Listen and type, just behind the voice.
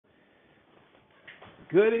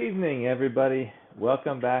Good evening, everybody.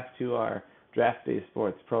 Welcome back to our Draft Day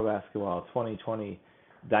Sports Pro Basketball 2020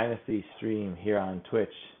 Dynasty stream here on Twitch.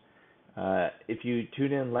 If you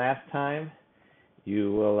tuned in last time,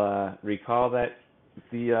 you will recall that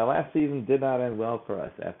the last season did not end well for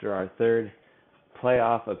us. After our third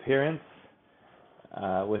playoff appearance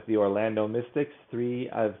with the Orlando Mystics, 3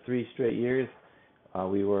 out of 3 straight years,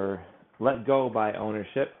 we were let go by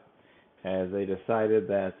ownership, as they decided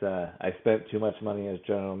that I spent too much money as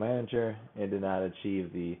general manager and did not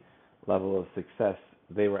achieve the level of success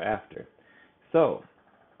they were after. So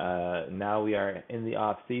now we are in the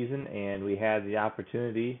off season, and we had the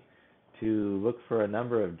opportunity to look for a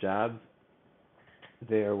number of jobs.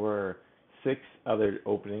 There were 6 other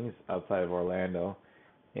openings outside of Orlando,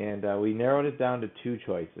 and we narrowed it down to 2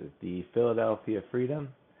 choices. The Philadelphia Freedom,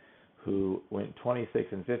 who went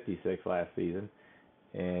 26-56 last season.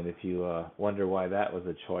 And if you wonder why that was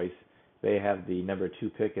a choice, they have the number 2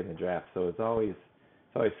 pick in the draft. So it's always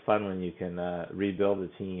fun when you can rebuild a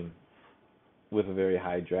team with a very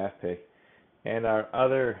high draft pick. And our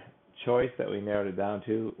other choice that we narrowed it down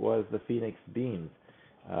to was the Phoenix Beans,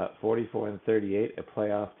 44-38, a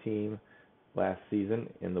playoff team last season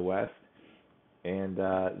in the West. And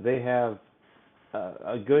they have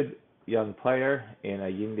a good young player in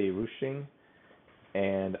Yinde Rushing.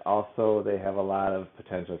 And also they have a lot of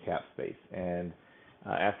potential cap space. And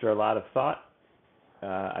after a lot of thought,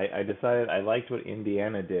 I decided I liked what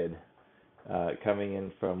Indiana did, coming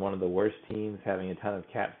in from one of the worst teams, having a ton of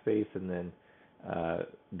cap space, and then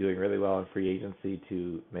doing really well in free agency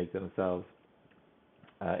to make themselves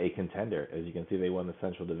a contender. As you can see, they won the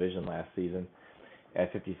Central Division last season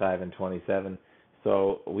at 55-27.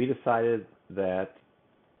 So we decided that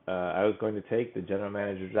I was going to take the general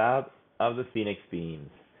manager job of the Phoenix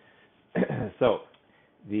Beans. So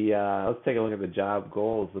let's take a look at the job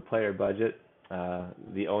goals. The player budget.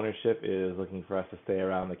 The ownership is looking for us to stay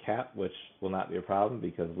around the cap, which will not be a problem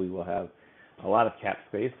because we will have a lot of cap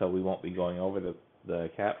space, so we won't be going over the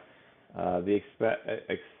cap. The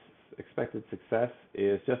expected success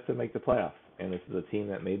is just to make the playoffs, and this is a team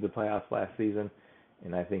that made the playoffs last season,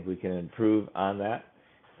 and I think we can improve on that.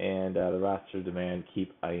 And the roster demand,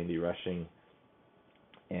 keep Yinde Rushing.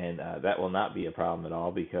 And that will not be a problem at all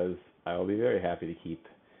because I will be very happy to keep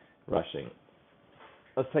Rushing.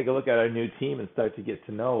 Let's take a look at our new team and start to get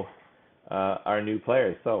to know our new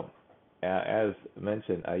players. So, as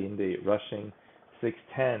mentioned, Yinde Rushing,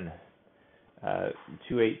 6'10",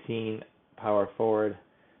 218, power forward,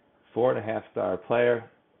 4.5-star player.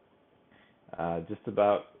 Just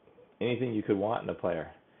about anything you could want in a player.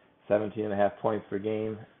 17.5 points per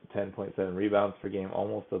game, 10.7 rebounds per game,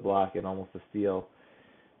 almost a block and almost a steal.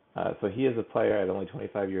 So he is a player at only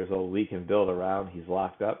 25 years old we can build around. He's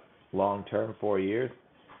locked up long-term, 4 years.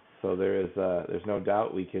 So there's no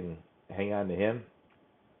doubt we can hang on to him.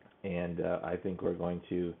 And I think we're going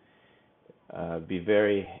to be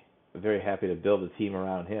very, very happy to build a team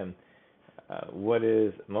around him. What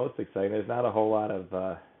is most exciting, there's not a whole lot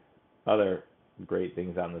of other great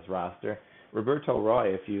things on this roster. Roberto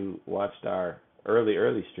Roy, if you watched our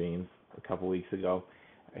early streams a couple weeks ago,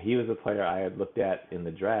 he was a player I had looked at in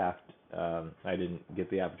the draft. I didn't get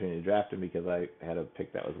the opportunity to draft him because I had a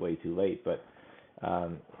pick that was way too late, but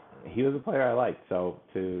he was a player I liked. So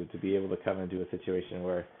to be able to come into a situation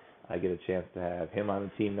where I get a chance to have him on the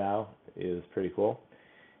team now is pretty cool.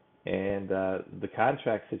 And the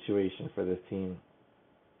contract situation for this team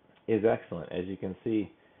is excellent. As you can see,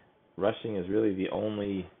 Rushing is really the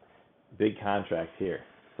only big contract here.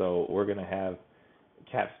 So we're going to have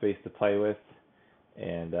cap space to play with.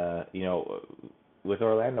 And, with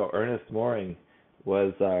Orlando, Ernest Mooring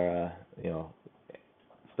was our,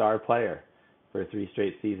 star player for 3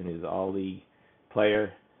 straight seasons. He was an all-league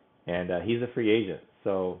player, and he's a free agent.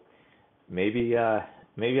 So maybe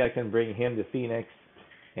I can bring him to Phoenix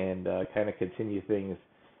and kind of continue things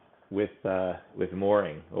with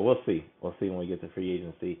Mooring. Well, we'll see. We'll see when we get to free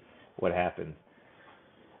agency what happens.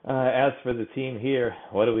 As for the team here,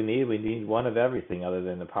 what do we need? We need one of everything other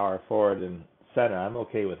than the power forward and center. I'm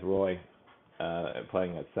okay with Roy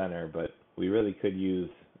playing at center, but we really could use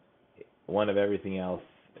one of everything else.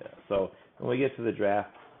 So when we get to the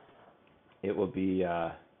draft, it will be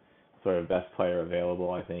sort of best player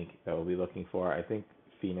available, I think, that we'll be looking for. I think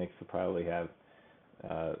Phoenix will probably have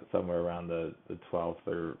somewhere around the 12th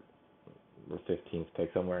or 15th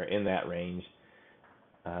pick, somewhere in that range.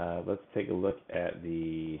 Let's take a look at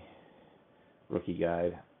the rookie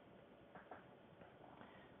guide.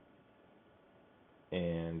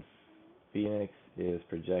 And Phoenix is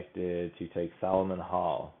projected to take Solomon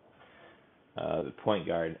Hall, the point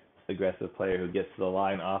guard. aggressive player who gets to the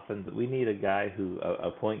line often. We need a guy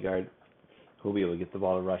a point guard who'll be able to get the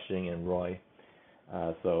ball to Rushing and Roy.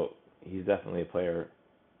 So he's definitely a player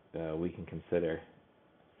we can consider.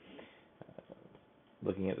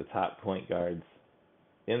 Looking at the top point guards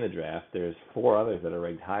in the draft, there's 4 others that are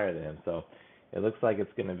ranked higher than him. So it looks like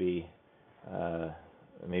it's going to be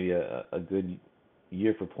maybe a good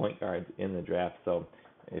year for point guards in the draft. So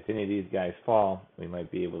if any of these guys fall, we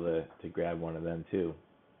might be able to grab one of them too.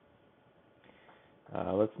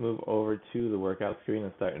 Let's move over to the workout screen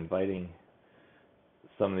and start inviting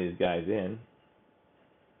some of these guys in.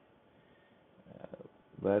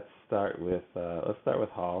 Let's start with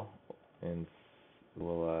Hall, and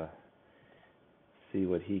we'll see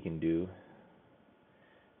what he can do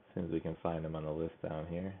as soon as we can find him on the list down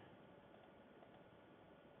here.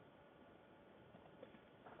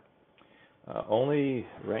 Only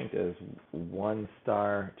ranked as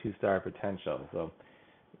 1-star, 2-star potential, so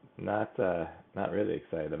not really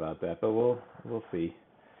excited about that, but we'll see.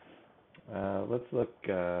 Let's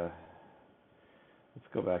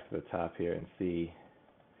go back to the top here and see.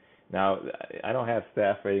 Now, I don't have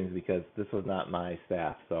staff ratings because this was not my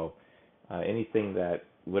staff, so anything that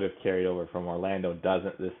would have carried over from Orlando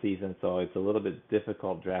doesn't this season, so it's a little bit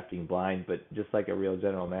difficult drafting blind, but just like a real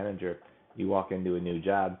general manager, you walk into a new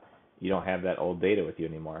job, you don't have that old data with you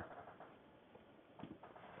anymore.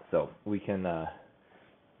 So we can,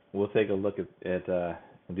 we'll take a look at and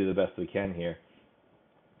do the best we can here.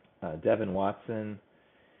 Devin Watson,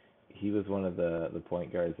 he was one of the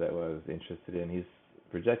point guards that I was interested in. He's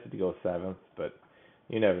projected to go 7th, but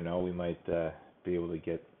you never know. We might be able to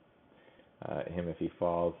get him if he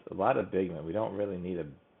falls. A lot of big men. We don't really need a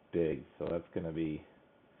big, so that's going to be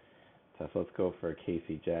tough. Let's go for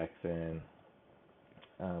Casey Jackson.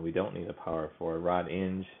 We don't need a power forward. Rod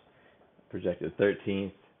Inge, projected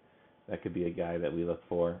 13th. That could be a guy that we look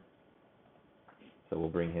for. So we'll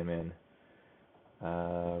bring him in.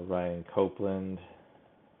 Ryan Copeland.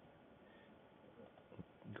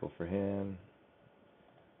 Go for him.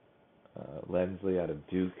 Lensley out of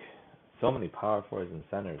Duke. So many power forwards and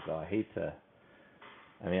centers, though.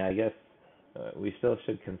 I guess we still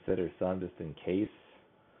should consider some just in case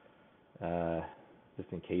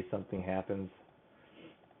something happens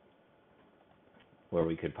where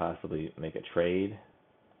we could possibly make a trade.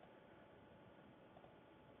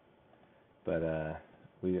 But I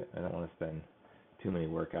don't want to spend too many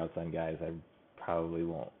workouts on guys I probably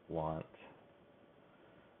won't want.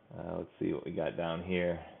 Let's see what we got down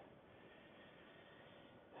here.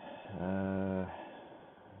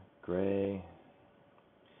 Gray.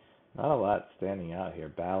 Not a lot standing out here.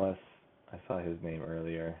 Ballas, I saw his name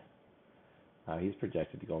earlier. He's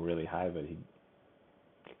projected to go really high, but he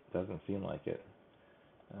doesn't seem like it.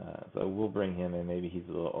 So we'll bring him in. Maybe he's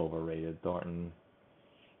a little overrated. Thornton.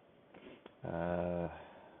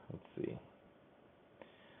 Let's see.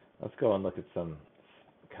 Let's go and look at some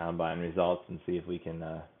combine results and see if we can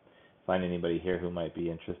find anybody here who might be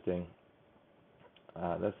interesting.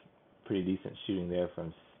 That's pretty decent shooting there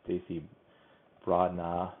from Stacy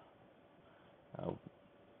Brodnaugh.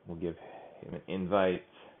 We'll give him an invite.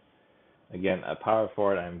 Again, a power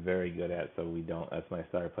forward I'm very good at, so that's my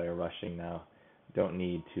star player. Rushing now. Don't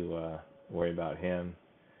need to worry about him.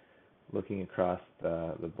 Looking across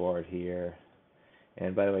the board here.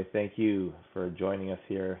 And by the way, thank you for joining us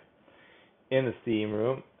here in the Steam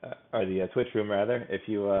room, or the Twitch room rather. If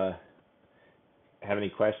you have any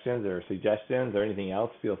questions or suggestions or anything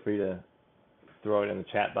else, feel free to throw it in the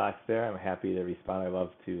chat box there. I'm happy to respond. I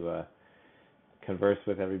love to converse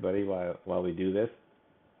with everybody while we do this.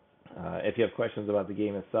 If you have questions about the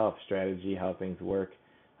game itself, strategy, how things work,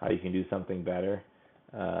 how you can do something better,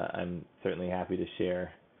 I'm certainly happy to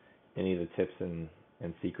share any of the tips and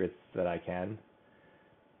secrets that I can.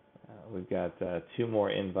 We've got 2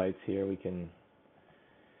 more invites here we can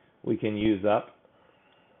use up.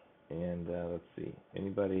 And let's see,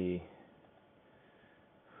 anybody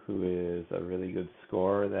who is a really good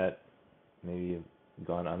scorer that maybe have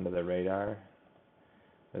gone under the radar.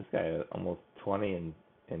 This guy almost 20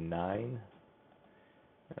 and 9.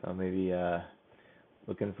 Maybe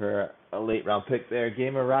looking for a late round pick there.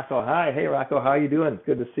 Gamer Rocco, hi. Hey Rocco, how you doing?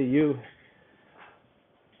 Good to see you.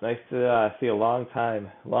 Nice to see a long time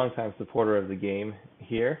supporter of the game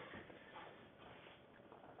here.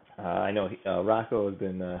 I know Rocco has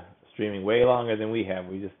been streaming way longer than we have.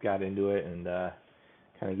 We just got into it and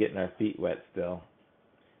kind of getting our feet wet still.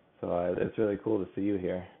 So it's really cool to see you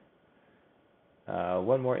here.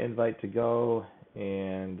 One more invite to go,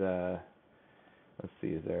 and let's see,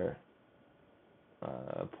 is there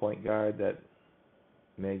a point guard that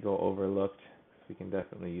may go overlooked? We can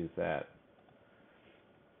definitely use that.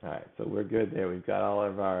 All right, so we're good there. We've got all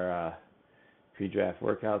of our pre-draft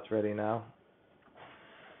workouts ready now.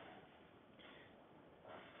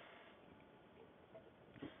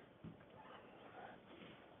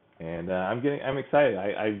 And I'm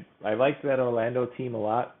excited. I liked that Orlando team a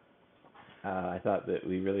lot. I thought that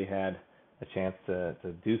we really had a chance to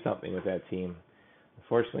do something with that team.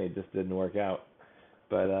 Unfortunately, it just didn't work out.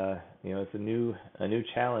 But it's a new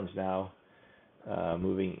challenge now,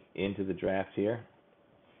 moving into the draft here.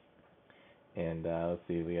 And let's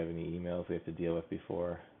see if we have any emails we have to deal with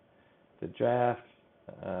before the draft.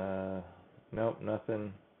 Nope,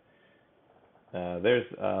 nothing. There's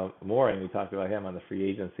Mooring. We talked about him on the free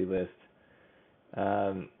agency list.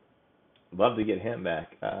 Love to get him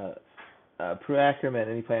back. Prue Ackerman,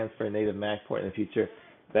 any plans for a native MacPort in the future?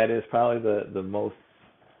 That is probably the most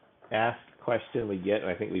asked question we get.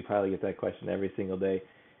 I think we probably get that question every single day.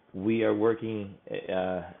 We are working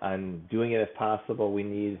on doing it if possible. We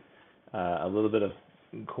need a little bit of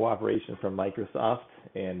cooperation from Microsoft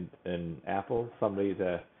and Apple, somebody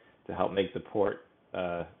to help make the port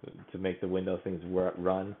to make the Windows things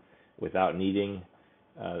run without needing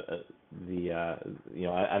on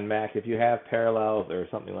Mac, if you have Parallels or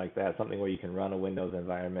something like that, something where you can run a Windows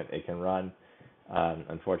environment, it can run.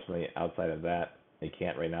 Unfortunately, outside of that, it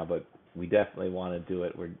can't right now. But we definitely want to do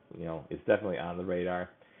it. It's definitely on the radar.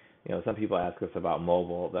 Some people ask us about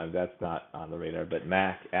mobile. That's not on the radar, but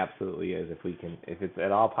Mac absolutely is. If it's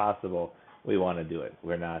at all possible, we want to do it.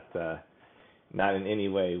 We're not in any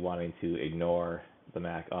way wanting to ignore the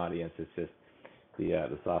Mac audience. It's just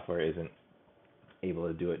the software isn't able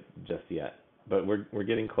to do it just yet. But we're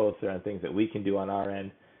getting closer on things that we can do on our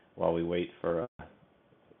end while we wait for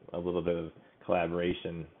a little bit of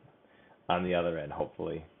collaboration on the other end,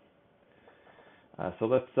 hopefully. So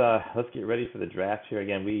let's get ready for the draft here.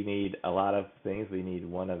 Again, we need a lot of things. We need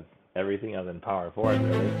one of everything other than power forward,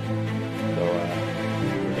 really. So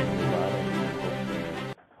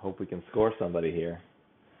hope we can score somebody here.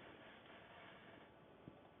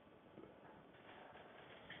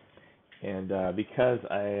 And because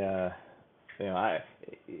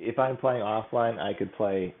if I'm playing offline, I could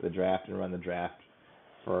play the draft and run the draft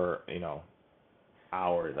for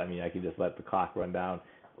hours. I mean, I could just let the clock run down,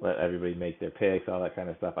 let everybody make their picks, all that kind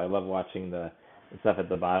of stuff. I love watching the stuff at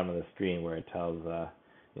the bottom of the screen where it tells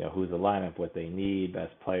who's the lineup, what they need,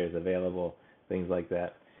 best players available, things like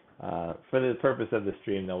that. For the purpose of the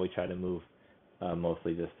stream, though, we try to move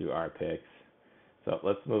mostly just through our picks. So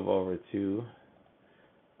let's move over to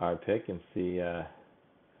our pick and see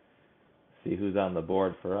who's on the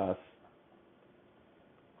board for us.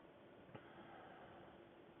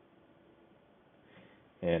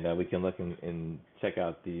 And we can look and check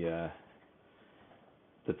out the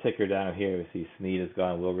ticker down here. We see Snead is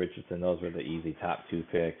gone, Will Richardson. Those were the easy top two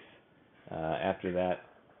picks. After that,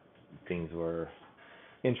 things were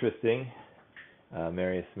interesting.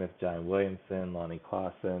 Marius Smith, John Williamson, Lonnie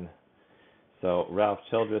Clausen. So Ralph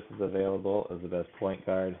Childress is available as the best point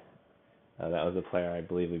guard. That was a player I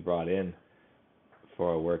believe we brought in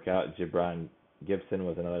for a workout. Gibran Gibson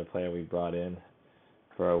was another player we brought in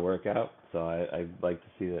for a workout. So I'd like to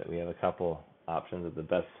see that we have a couple options of the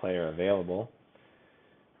best player available.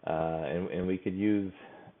 And we could use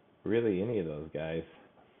really any of those guys.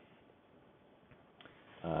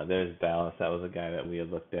 There's Ballas. That was a guy that we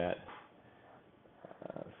had looked at.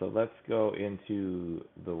 So let's go into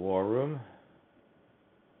the war room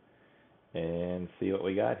and see what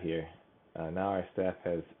we got here. Now our staff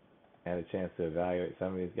has had a chance to evaluate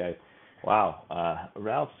some of these guys. Wow,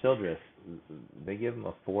 Ralph Childress, they give him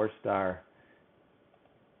a 4-star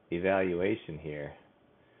evaluation here.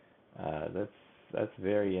 That's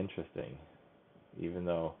very interesting, even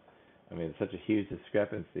though, it's such a huge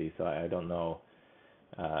discrepancy, so I don't know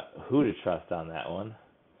who to trust on that one.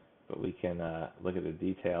 But we can look at the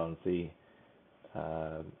detail and see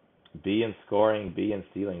B in scoring, B in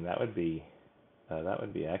stealing. That would be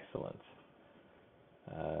excellent.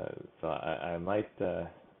 So I might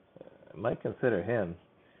consider him.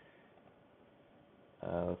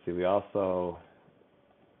 Let's see. We also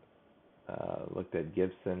looked at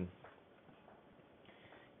Gibson.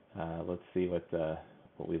 Let's see what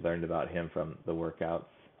we learned about him from the workouts.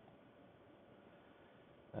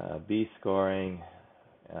 B scoring,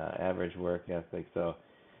 average work ethic. So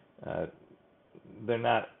they're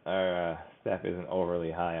not. Our staff isn't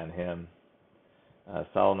overly high on him.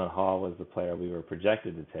 Solomon Hall was the player we were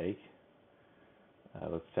projected to take.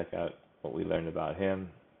 Let's check out what we learned about him.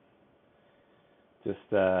 Just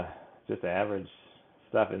average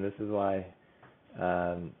stuff, and this is why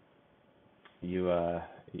you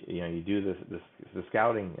do the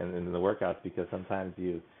scouting and the workouts, because sometimes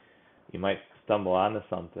you you might stumble onto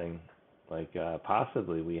something like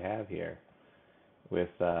possibly we have here with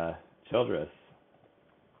Childress.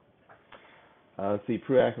 Let's see,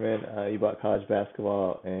 Prue Ackerman, you bought college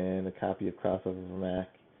basketball and a copy of Crossover for Mac.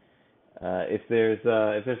 If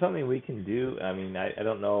there's something we can do, I mean, I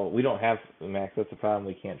don't know. We don't have Mac. That's the problem.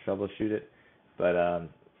 We can't troubleshoot it. But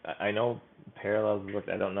I know Parallels worked.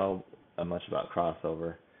 I don't know much about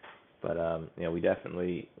Crossover. But we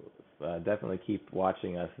definitely keep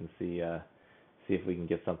watching us and see if we can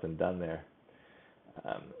get something done there.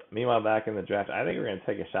 Meanwhile, back in the draft, I think we're going to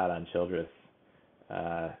take a shot on Childress.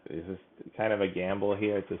 It's just kind of a gamble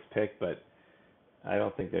here at this pick, but I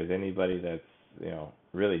don't think there's anybody that's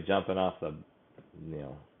really jumping off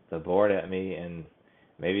the board at me, and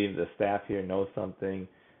maybe the staff here knows something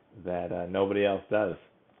that nobody else does.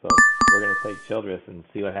 So we're going to take Childress and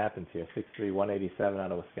see what happens here. 6'3", 187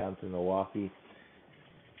 out of Wisconsin, Milwaukee.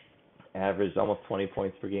 Averaged almost 20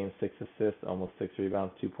 points per game, 6 assists, almost 6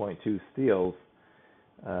 rebounds, 2.2 steals.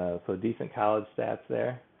 So decent college stats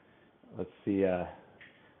there. Let's see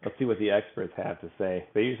what the experts have to say.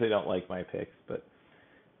 They usually don't like my picks, but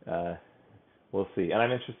we'll see. And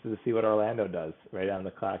I'm interested to see what Orlando does right on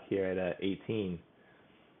the clock here at 18,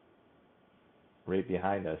 right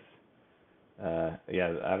behind us.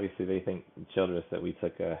 Obviously they think Childress that we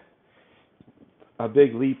took a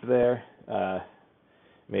big leap there.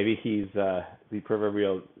 Maybe he's the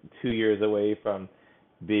proverbial 2 years away from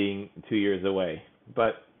being 2 years away,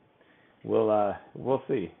 but we'll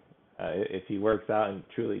see. If he works out and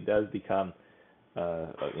truly does become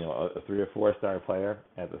a 3 or 4 star player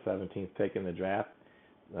at the 17th pick in the draft,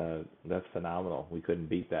 that's phenomenal. We couldn't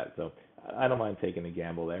beat that, so I don't mind taking a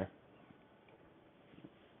gamble there.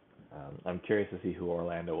 I'm curious to see who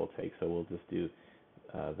Orlando will take, so we'll just do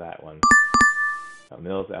that one.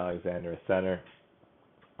 Mills Alexander, a center.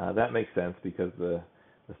 That makes sense because the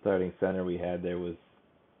starting center we had there was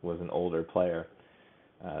an older player,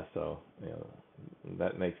 so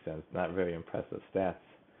that makes sense. Not very impressive stats,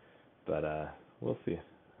 but we'll see.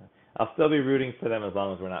 I'll still be rooting for them as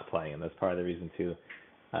long as we're not playing, and that's part of the reason too.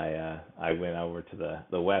 I went over to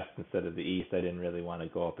the West instead of the East. I didn't really want to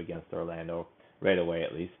go up against Orlando right away,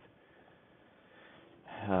 at least.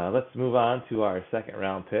 Let's move on to our second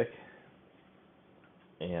round pick,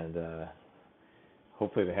 and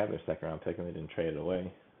hopefully they have their second round pick and they didn't trade it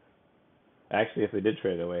away. Actually, if they did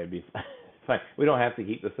trade it away, it'd be fine. We don't have to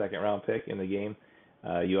keep the second round pick in the game.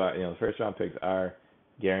 The first round picks are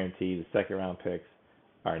guaranteed. The second round picks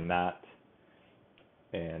are not,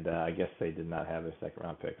 and I guess they did not have their second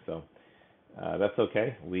round pick, so that's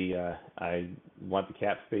okay. I want the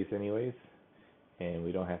cap space anyways, and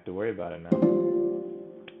we don't have to worry about it now.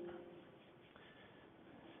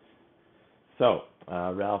 So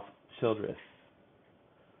Ralph Childress,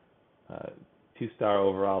 2-star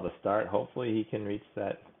overall to start. Hopefully he can reach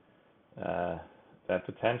that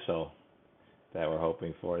potential that we're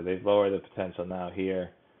hoping for. They've lowered the potential now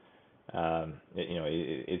here.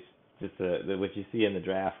 It's just what you see in the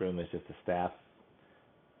draft room is just a staff.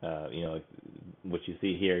 What you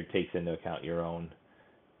see here takes into account your own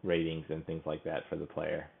ratings and things like that for the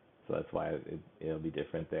player. So that's why it'll be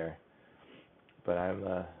different there. But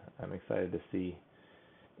I'm excited to see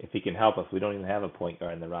if he can help us. We don't even have a point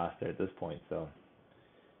guard in the roster at this point, so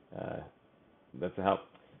that's a help.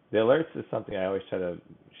 The alerts is something I always try to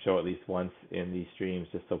show at least once in these streams,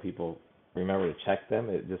 just so people remember to check them.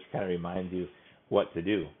 It just kind of reminds you what to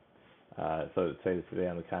do. So say today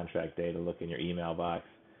on the contract day to look in your email box,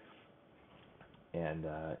 and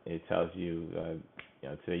it tells you,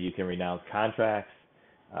 today you can renounce contracts,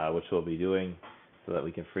 which we'll be doing, so that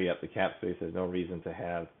we can free up the cap space. There's no reason to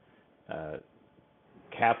have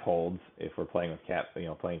cap holds if we're playing with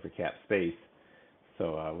playing for cap space.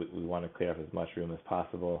 So we want to clear up as much room as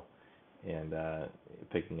possible, and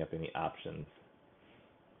picking up any options.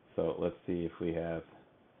 So let's see if we have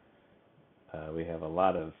a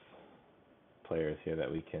lot of players here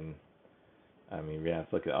that we can. I mean, we have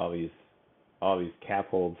to look at all these cap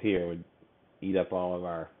holds here would eat up all of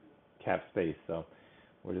our cap space. So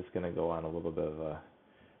we're just going to go on a little bit of a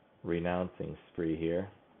renouncing spree here.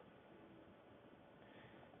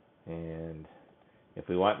 And if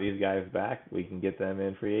we want these guys back, we can get them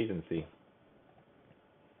in free agency.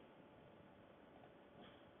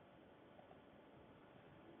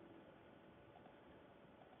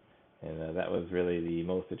 And that was really the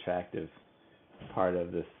most attractive part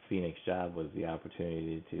of this Phoenix job, was the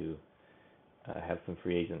opportunity to have some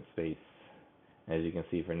free agent space. As you can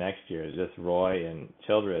see, for next year, just Roy and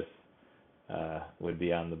Childress would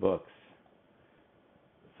be on the books.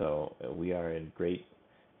 So we are in great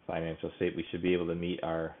financial shape. We should be able to meet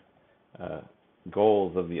our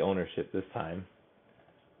goals of the ownership this time,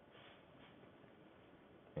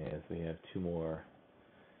 as we have 2 more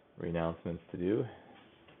renouncements to do.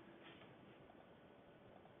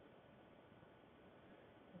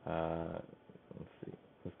 Let's see.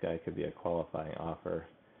 This guy could be a qualifying offer,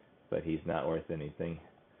 but he's not worth anything.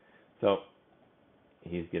 So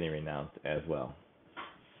he's getting renounced as well.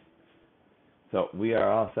 So we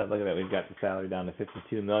are all set. Look at that. We've got the salary down to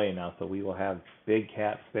 $52 million now, so we will have big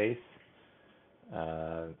cap space.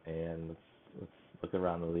 And let's look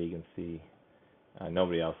around the league and see.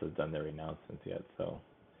 Nobody else has done their renouncements yet, so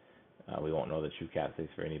we won't know the true cap space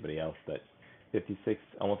for anybody else. But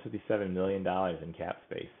almost $57 million in cap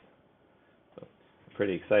space. So I'm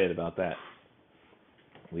pretty excited about that.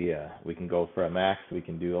 We can go for a max. We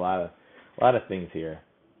can do a lot of things here.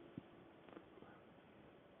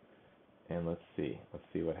 And let's see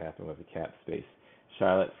what happened with the cap space.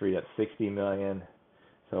 Charlotte freed up $60 million,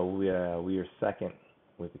 so we are second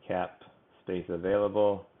with the cap space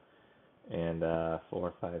available. And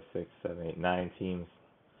 4, 5, 6, 7, 8, 9 teams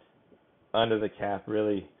under the cap.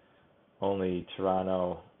 Really, only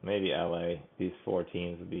Toronto, maybe LA. These 4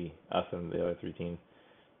 teams would be us and the other 3 teams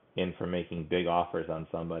in for making big offers on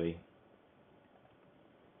somebody.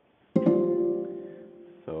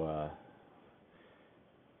 So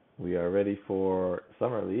we are ready for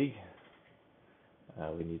Summer League.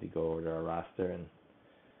 We need to go over to our roster and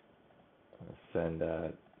send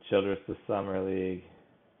Childress to Summer League.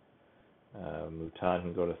 Mouton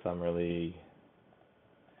can go to Summer League.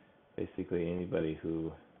 Basically anybody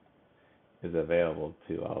who is available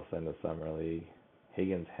to, I'll send to Summer League.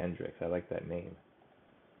 Higgins Hendricks, I like that name.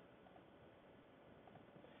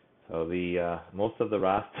 So the most of the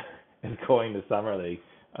roster is going to Summer League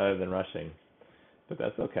other than rushing. But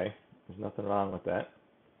that's okay. There's nothing wrong with that.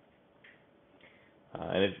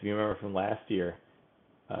 And if you remember from last year,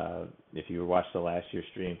 if you watched the last year's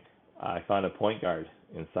stream, I found a point guard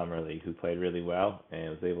in Summer League who played really well and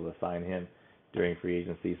was able to sign him during free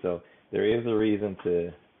agency. So there is a reason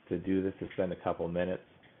to do this, to spend a couple minutes.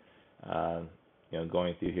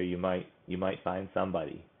 Going through here, you might find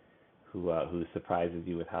somebody who surprises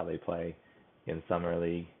you with how they play in Summer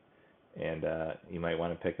League, and you might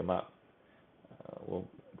want to pick them up. We'll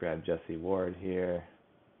grab Jesse Ward here.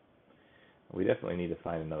 We definitely need to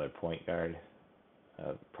find another point guard.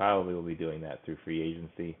 Probably we'll be doing that through free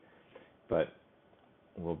agency, but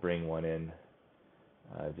we'll bring one in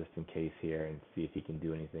just in case here and see if he can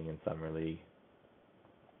do anything in Summer League.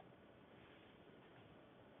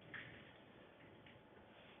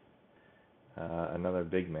 Another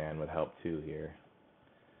big man would help too here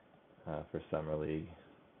for Summer League.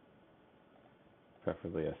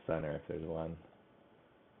 Preferably a center if there's one.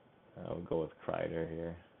 We'll go with Kreider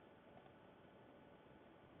here.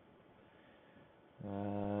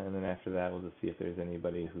 And then after that, we'll just see if there's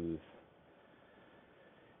anybody who's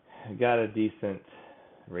got a decent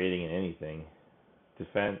rating in anything.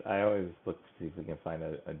 Defense, I always look to see if we can find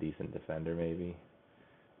a decent defender maybe.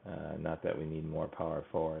 Not that we need more power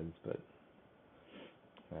forwards, but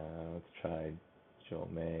let's try Joe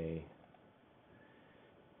May.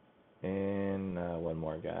 And one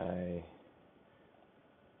more guy.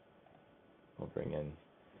 We'll bring in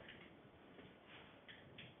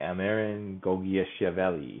Amarin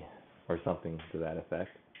Gogiashvili or something to that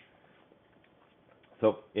effect.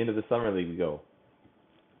 So into the Summer League we go.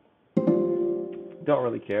 Don't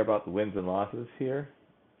really care about the wins and losses here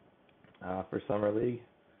for Summer League.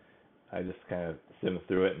 I just kind of skim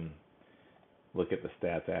through it and look at the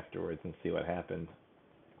stats afterwards and see what happened.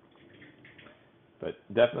 But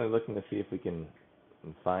definitely looking to see if we can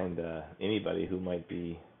find anybody who might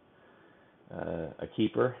be a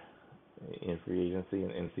keeper in free agency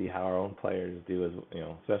and see how our own players do, as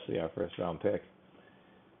especially our first round pick.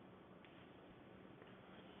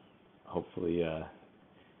 Hopefully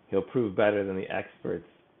he'll prove better than the experts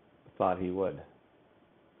thought he would.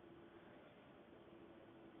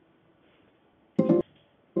 So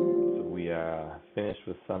we are finished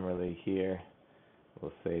with Summer League here.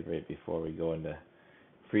 We'll save right before we go into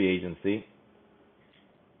free agency.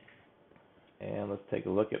 And let's take a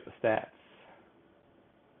look at the stats.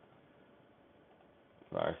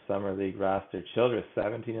 For our Summer League roster, Childress,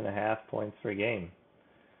 17.5 points per game.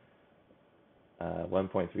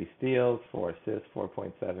 1.3 steals, 4 assists,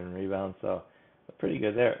 4.7 rebounds, so pretty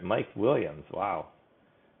good there. Mike Williams, wow,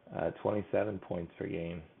 27 points per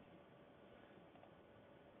game.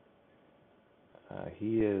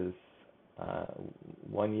 He is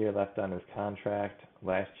 1 year left on his contract.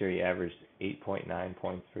 Last year he averaged 8.9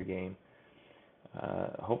 points per game.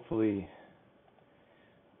 Hopefully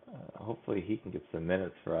he can get some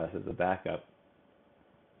minutes for us as a backup.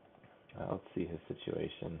 Let's see his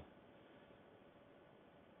situation.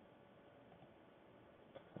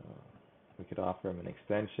 We could offer him an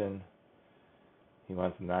extension. He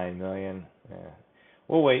wants $9 million. Yeah.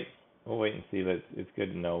 We'll wait. We'll wait and see. But it's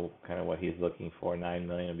good to know kind of what he's looking for. $9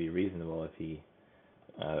 million would be reasonable if he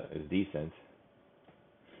is decent.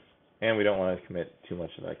 And we don't want to commit too much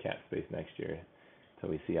of our cap space next year until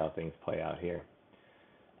we see how things play out here.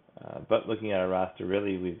 But looking at our roster,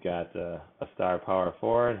 really, we've got a star power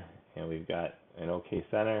forward, and we've got an okay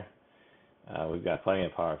center. We've got plenty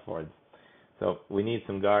of power forwards. So we need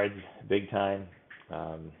some guards, big time.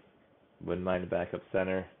 Wouldn't mind a backup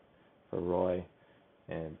center for Roy,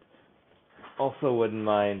 and also wouldn't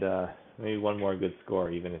mind maybe one more good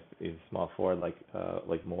scorer, even if he's a small forward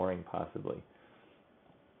like Mooring possibly.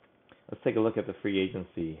 Let's take a look at the free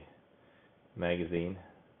agency magazine,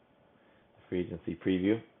 free agency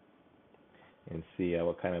preview, and see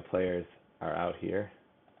what kind of players are out here.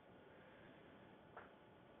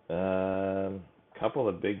 Couple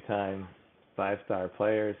of big time 5-star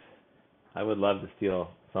players. I would love to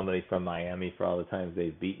steal somebody from Miami for all the times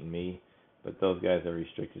they've beaten me, but those guys are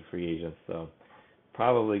restricted free agents, so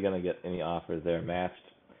probably going to get any offers there matched.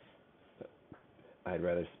 I'd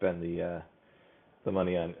rather spend the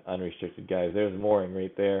money on unrestricted guys. There's Mooring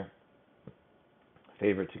right there.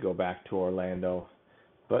 Favorite to go back to Orlando,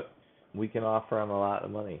 but we can offer him a lot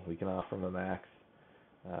of money. We can offer him a max.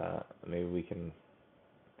 Maybe we can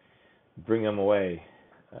bring him away.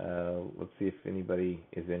 Let's see if anybody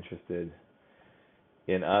is interested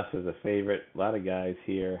in us as a favorite. A lot of guys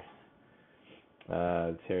here.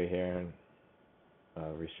 Terry Heron,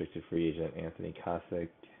 restricted free agent. Anthony Kosick.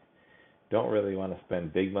 Don't really want to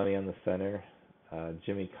spend big money on the center.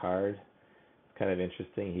 Jimmy Card, kind of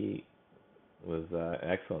interesting. He was an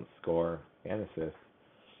excellent scorer and assist.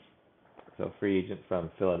 So free agent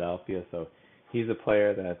from Philadelphia. So he's a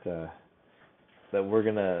player that we're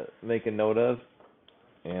gonna make a note of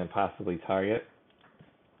and possibly target,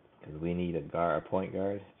 because we need a point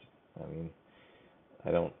guard. I mean,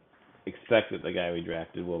 I don't expect that the guy we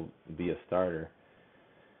drafted will be a starter.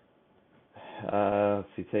 Let's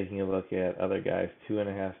see, taking a look at other guys,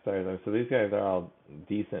 2.5 stars. So these guys are all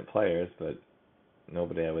decent players, but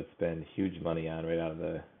nobody I would spend huge money on right out of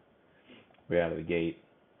the gate.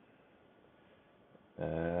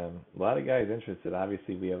 A lot of guys interested.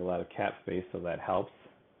 Obviously, we have a lot of cap space, so that helps.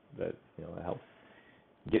 That helps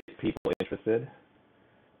get people interested.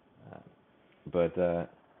 But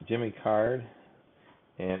Jimmy Card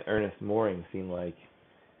and Ernest Mooring seem like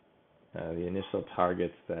the initial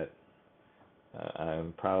targets that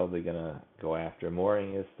I'm probably going to go after.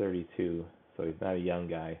 Mooring is 32, so he's not a young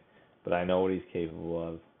guy, but I know what he's capable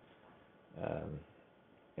of,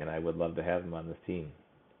 and I would love to have him on this team.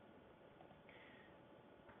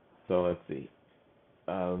 So let's see.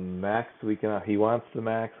 Max, he wants the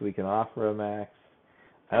max. We can offer a max.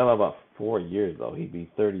 I don't know about 4 years, though. He'd be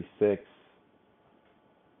 36.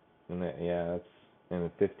 And that's in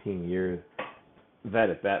a 15 years vet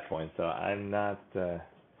at that point. So I'm not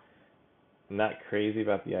crazy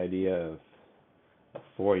about the idea of a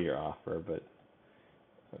 4-year offer, but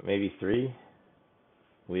maybe 3.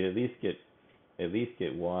 We'd at least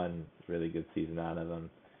get one really good season out of him.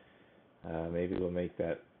 Maybe we'll make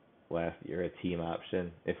that last year a team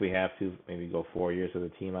option. If we have to, maybe go 4 years with a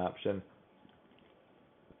team option.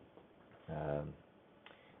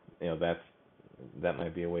 That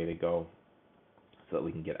might be a way to go, so that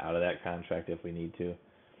we can get out of that contract if we need to.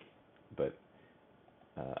 But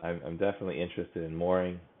I'm definitely interested in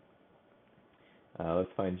Mooring. Let's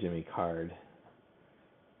find Jimmy Card.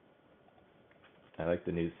 I like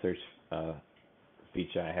the new search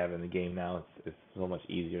feature I have in the game now. It's so much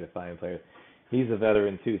easier to find players. He's a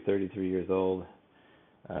veteran too, 33 years old.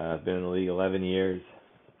 Been in the league 11 years.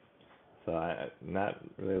 So I'm not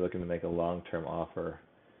really looking to make a long-term offer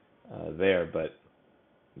there, but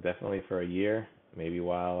definitely for a year, maybe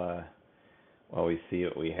while we see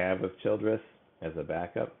what we have with Childress as a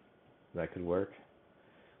backup, that could work.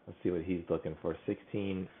 Let's see what he's looking for.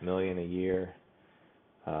 $16 million a year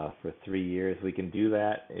for 3 years. We can do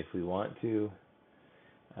that if we want to.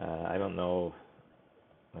 I don't know.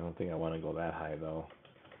 I don't think I want to go that high though.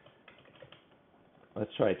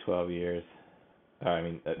 Let's try 12 years.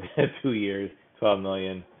 2 years, $12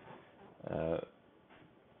 million.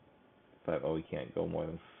 But we can't go more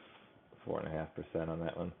than 4.5% on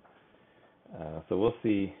that one. So we'll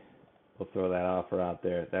see. We'll throw that offer out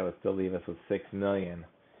there. That would still leave us with $6 million.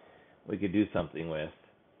 We could do something with.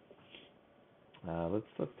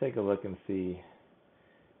 Let's take a look and see.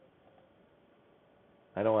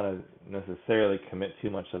 I don't want to necessarily commit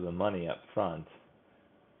too much of the money up front,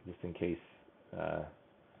 just in case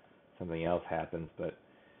something else happens. But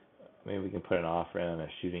maybe we can put an offer in on a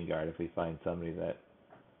shooting guard if we find somebody that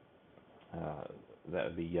that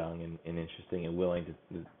would be young and interesting and willing to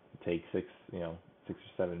take 6 or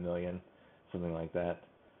 7 million, something like that.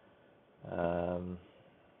 I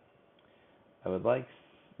would like,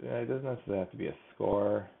 it doesn't necessarily have to be a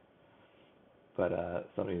scorer, but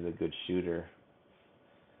somebody who's a good shooter.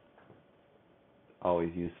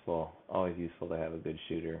 Always useful to have a good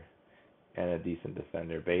shooter and a decent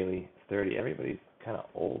defender. Bailey, 30. Everybody's kind of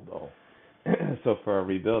old though. So for a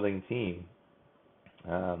rebuilding team,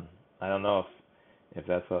 I don't know if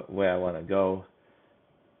that's the way I want to go,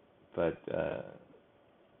 but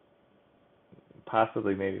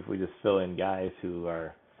possibly maybe if we just fill in guys who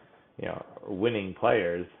are, winning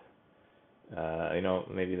players,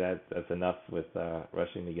 maybe that's enough with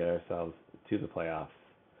rushing to get ourselves to the playoffs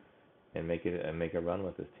and make a run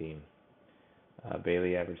with this team.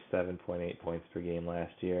 Bailey averaged 7.8 points per game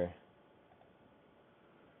last year.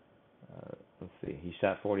 Let's see, he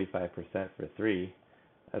shot 45% for three.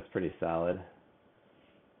 That's pretty solid.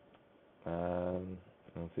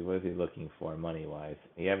 Let's see, what is he looking for money-wise?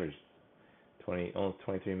 He averaged almost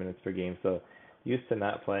 23 minutes per game, so used to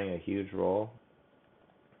not playing a huge role.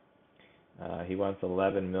 He wants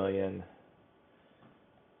 11 million.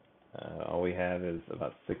 All we have is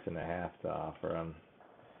about 6.5 to offer him.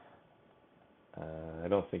 I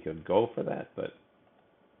don't think he'll go for that, but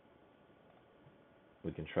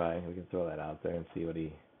we can try. We can throw that out there and see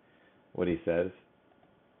what he says.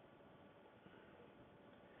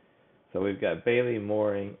 So we've got Bailey,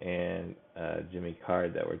 Mooring, and Jimmy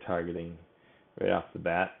Card that we're targeting right off the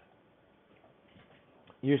bat.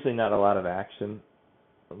 Usually not a lot of action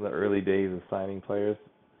in the early days of signing players,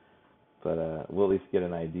 but we'll at least get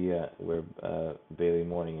an idea where Bailey,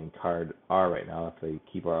 Mooring, and Card are right now, if they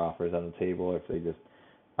keep our offers on the table or if they just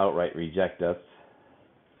outright reject us.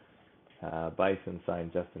 Bison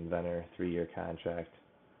signed Justin Venner, 3-year contract.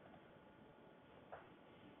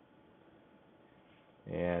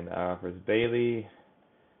 And our offers Bailey,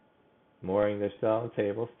 Mooring, they're still on the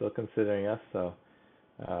table, still considering us, so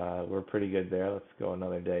we're pretty good there. Let's go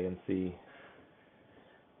another day and see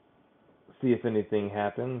if anything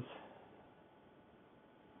happens.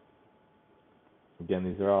 Again,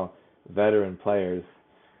 these are all veteran players,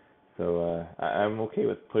 so I'm okay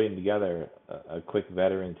with putting together a quick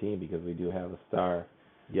veteran team because we do have a star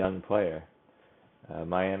young player.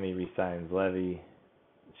 Miami re-signs Levy.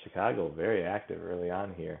 Chicago very active early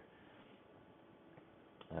on here.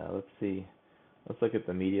 Let's see. Let's look at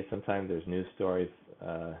the media. Sometimes there's news stories.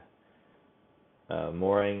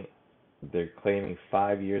 Mooring, they're claiming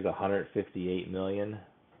 5 years, 158 million.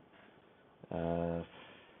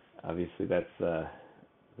 Obviously, that's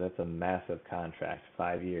a massive contract.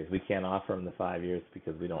 5 years. We can't offer him the 5 years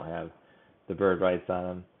because we don't have the bird rights on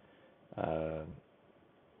him.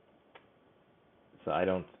 So I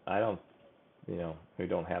don't. We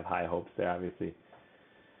don't have high hopes there. Obviously,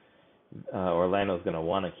 Orlando's going to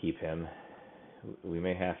want to keep him. We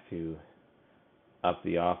may have to up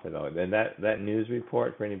the offer though. And that news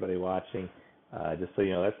report, for anybody watching, just so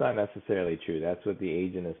you know, that's not necessarily true. That's what the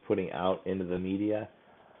agent is putting out into the media.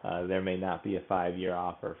 There may not be a 5-year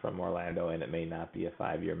offer from Orlando, and it may not be a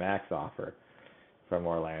 5-year max offer from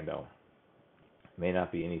Orlando. It may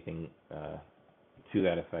not be anything to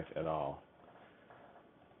that effect at all.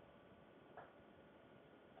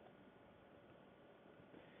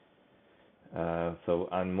 So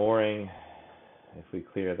on Mooring, if we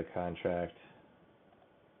clear the contract,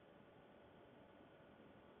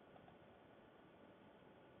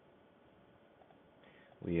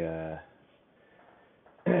 if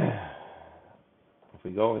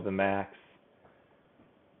we go with the max,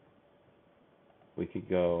 we could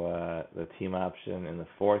go the team option in the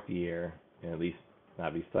 4th year, and at least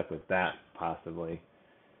not be stuck with that possibly.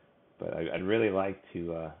 But I'd really like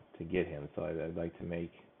to get him, so I'd like to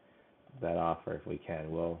make that offer if we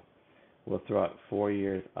can. We'll throw out 4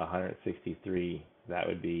 years, 163. That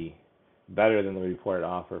would be better than the reported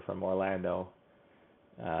offer from Orlando.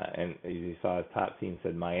 And as you saw, his top team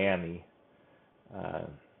said Miami.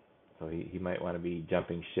 So he might want to be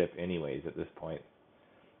jumping ship anyways at this point.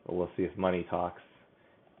 But we'll see if money talks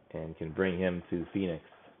and can bring him to Phoenix.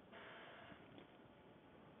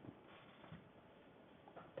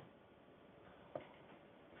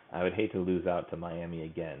 I would hate to lose out to Miami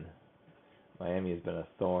again. Miami has been a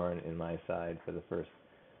thorn in my side for the first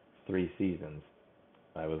 3 seasons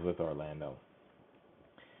I was with Orlando.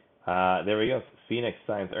 There we go. Phoenix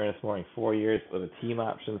signs Ernest Mooring 4 years with a team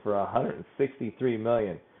option for $163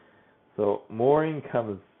 million. So Mooring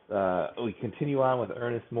comes. We continue on with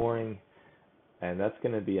Ernest Mooring, and that's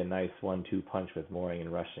going to be a nice 1-2 punch with Mooring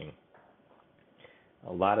and rushing.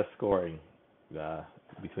 a lot of scoring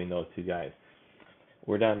between those two guys.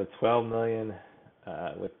 We're down to 12 million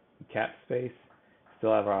with cap space.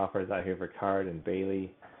 Still have our offers out here for Card and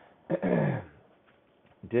Bailey.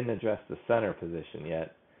 Didn't address the center position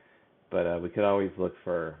yet, but we could always look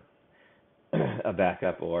for a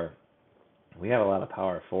backup, or we have a lot of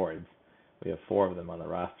power forwards. We have 4 of them on the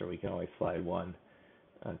roster. We can always slide one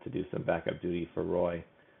to do some backup duty for Roy.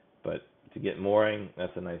 But to get Mooring,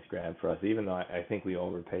 that's a nice grab for us. Even though I think we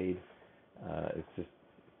overpaid, it's just,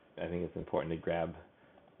 I think it's important to grab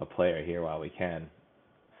a player here while we can,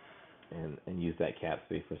 and use that cap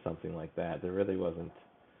space for something like that. There really wasn't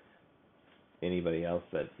anybody else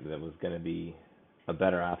that was going to be a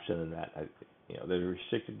better option than that. The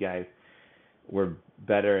restricted guys were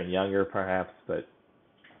better and younger perhaps, but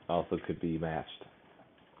also could be matched.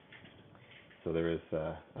 So there is,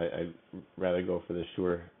 I'd rather go for the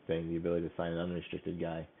sure thing, the ability to sign an unrestricted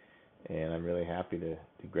guy, and I'm really happy to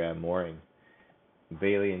grab Mooring.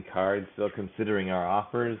 Bailey and Card still considering our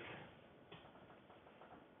offers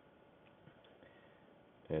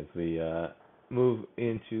as we move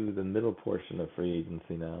into the middle portion of free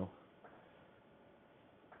agency now.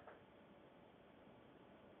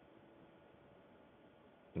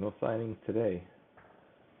 No signings today.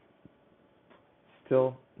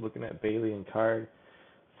 Still looking at Bailey and Card,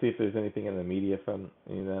 see if there's anything in the media from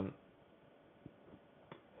any of them.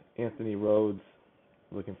 Anthony Rhodes,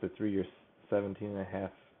 looking for 3 years, $17.5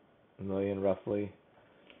 million roughly.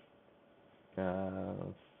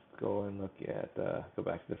 Let's go and look at, go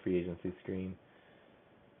back to the free agency screen.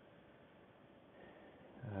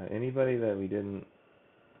 Anybody that we didn't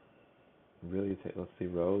really take, let's see,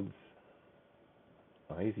 Rhodes.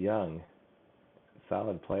 Oh, he's young.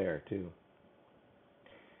 Solid player too.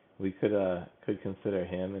 We could consider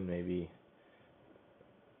him and maybe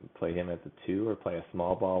play him at the 2 or play a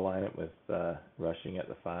small ball lineup with rushing at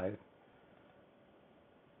the 5.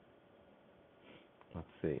 Let's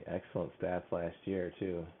see, excellent stats last year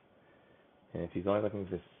too. And if he's only looking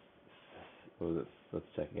for, what was it? Let's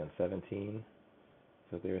check again. 17. Is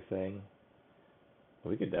what they were saying.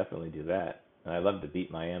 We could definitely do that. And I'd love to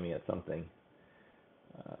beat Miami at something.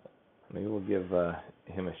 Maybe we'll give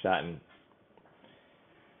him a shot. And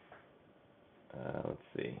let's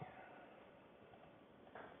see.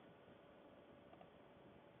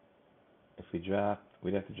 If we drop,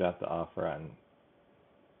 we'd have to drop the offer on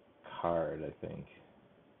Card, I think.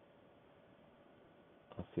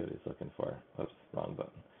 Let's see what he's looking for. Oops, wrong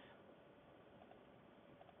button.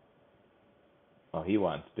 Oh, he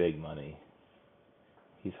wants big money.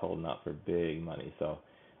 He's holding out for big money, so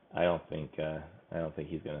I don't think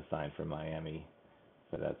he's going to sign for Miami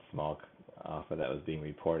for that small offer that was being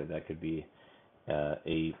reported. That could be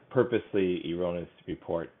a purposely erroneous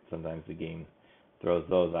report. Sometimes the game throws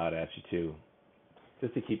those out at you too,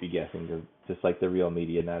 just to keep you guessing. Just like the real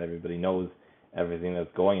media, not everybody knows everything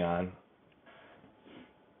that's going on.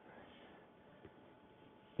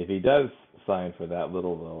 If he does sign for that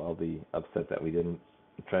little, though, I'll be upset that we didn't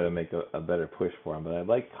try to make a better push for him. But I'd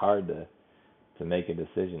like Card to make a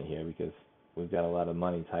decision here, because we've got a lot of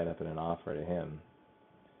money tied up in an offer to him.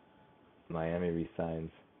 Miami re-signs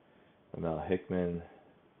Mel Hickman.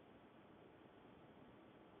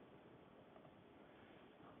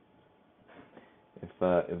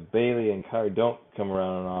 If Bailey and Card don't come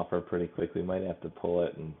around an offer pretty quickly, we might have to pull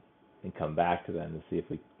it and come back to them to see if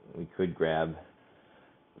we could grab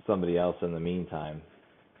somebody else in the meantime.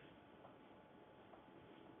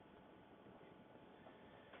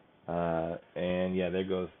 And yeah, there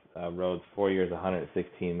goes Rhodes, 4 years,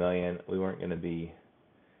 $116 million. We weren't going to be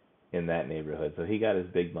in that neighborhood, so he got his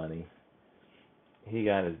big money.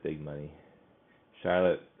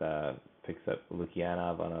 Charlotte picks up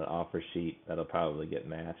Lukianov on an offer sheet that'll probably get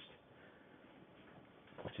matched,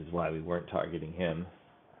 which is why we weren't targeting him.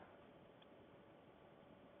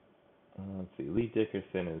 Let's see, Lee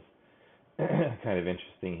Dickerson is kind of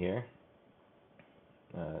interesting here,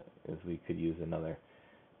 as we could use another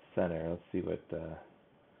center. Let's see what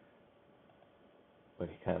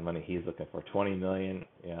kind of money he's looking for. $20 million.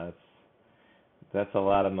 Yeah, that's a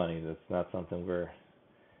lot of money. That's not something we're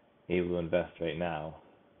able to invest right now.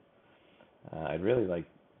 I'd really like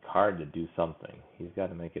Card to do something. He's got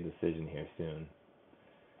to make a decision here soon.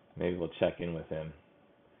 Maybe we'll check in with him,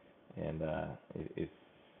 and if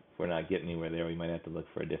we're not getting anywhere there, we might have to look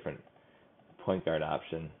for a different point guard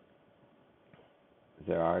option.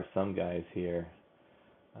 There are some guys here,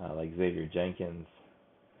 like Xavier Jenkins.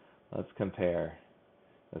 Let's compare.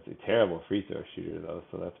 That's a terrible free throw shooter, though,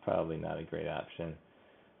 so that's probably not a great option.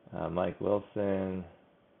 Mike Wilson,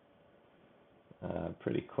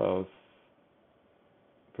 pretty close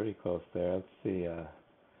pretty close there. Let's see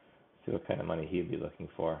what kind of money he'd be looking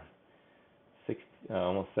for.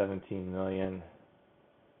 Almost 17 million.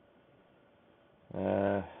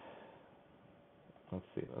 Let's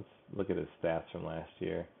see. Let's look at his stats from last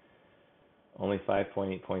year. Only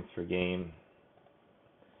 5.8 points per game.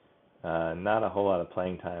 Not a whole lot of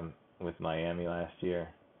playing time with Miami last year.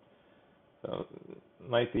 So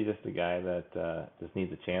might be just a guy that just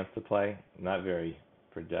needs a chance to play. Not very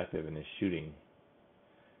productive in his shooting.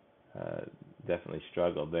 Definitely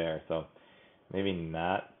struggled there. So maybe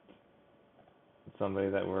not somebody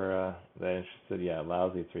that we're that interested. Yeah,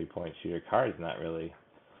 lousy 3-point shooter. Card's not really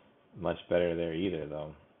much better there either,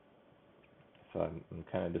 though. So I'm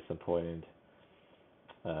kind of disappointed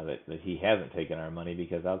that he hasn't taken our money,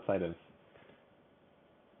 because outside of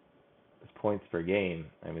his points per game,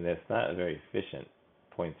 I mean, that's not a very efficient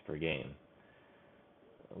points per game.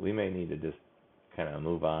 We may need to just kind of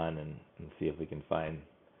move on and see if we can find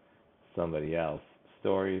somebody else.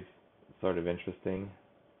 Story's sort of interesting.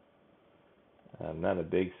 Not a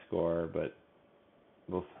big scorer, but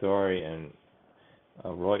both Story and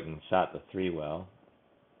Royton shot the three well.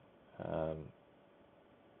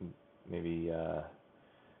 Maybe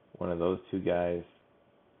one of those two guys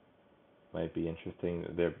might be interesting.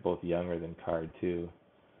 They're both younger than Card too.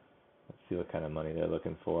 Let's see what kind of money they're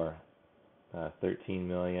looking for. 13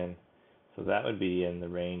 million. So that would be in the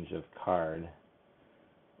range of Card.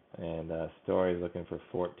 And Story's looking for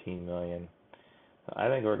 14 million. I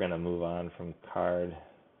think we're going to move on from Card,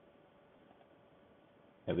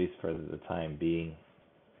 at least for the time being.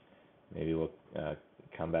 Maybe we'll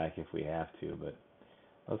come back if we have to, but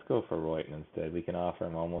let's go for Royton instead. We can offer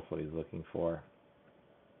him almost what he's looking for.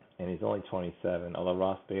 And he's only 27, although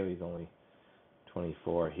Ross Bailey's only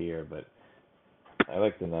 24 here, but I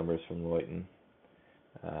like the numbers from Royton.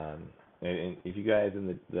 And if you guys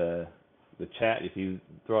in the chat, if you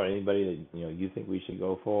throw out anybody that you think we should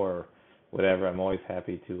go for or whatever, I'm always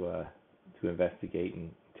happy to investigate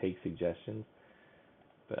and take suggestions.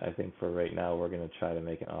 But I think for right now, we're going to try to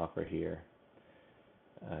make an offer here.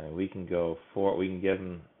 We can go for, we can give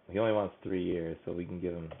him, he only wants 3 years, so we can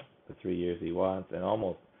give him the 3 years he wants and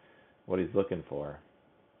almost what he's looking for.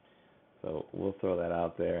 So we'll throw that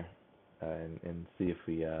out there and see if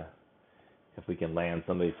we can land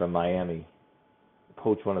somebody from Miami,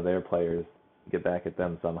 poach one of their players, get back at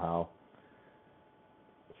them somehow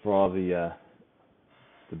for all the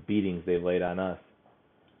beatings they've laid on us,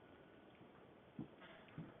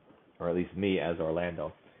 or at least me as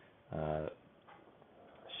Orlando.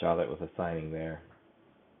 Charlotte with a signing there.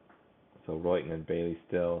 So Royton and Bailey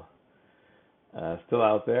still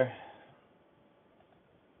out there.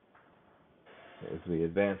 As we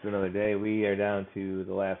advance another day, we are down to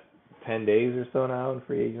the last 10 days or so now in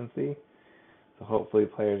free agency. So hopefully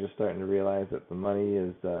players are starting to realize that the money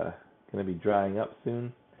is going to be drying up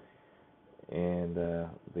soon, and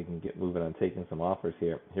they can get moving on taking some offers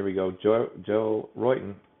here. Here we go. Joe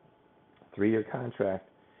Royton, 3-year contract.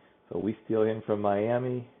 So we steal him from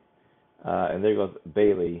Miami, and there goes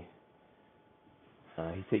Bailey.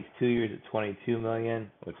 He takes 2 years at $22 million,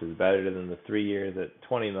 which is better than the 3 years at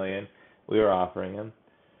 $20 million we were offering him.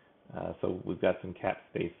 So we've got some cap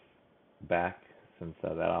space back since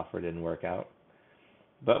that offer didn't work out.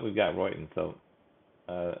 But we've got Royton, so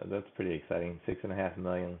that's pretty exciting. $6.5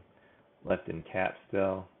 million left in cap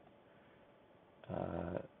still.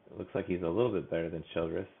 Looks like he's a little bit better than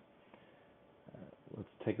Childress. Let's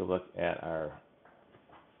take a look at our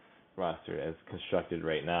roster as constructed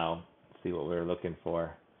right now, see what we're looking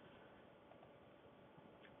for.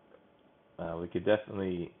 We could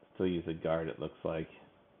definitely still use a guard, it looks like.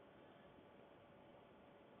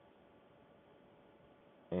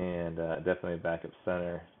 And definitely a backup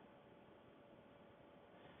center.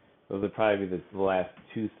 Those would probably be the last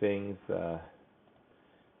two things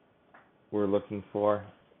we're looking for.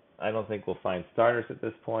 I don't think we'll find starters at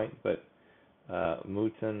this point, but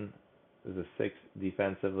Mouton is a 6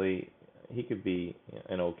 defensively. He could be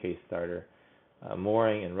an okay starter.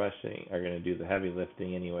 Mooring and Rushing are going to do the heavy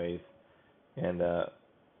lifting anyways. And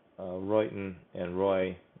Royton and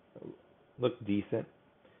Roy look decent.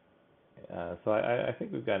 So I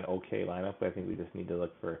think we've got an okay lineup, but I think we just need to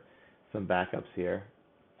look for some backups here.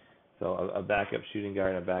 So a backup shooting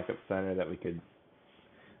guard and a backup center that we can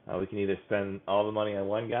either spend all the money on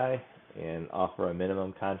one guy and offer a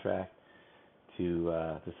minimum contract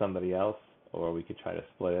to somebody else, or we could try to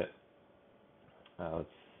split it. Let's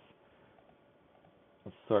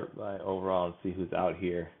sort by overall and see who's out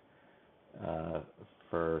here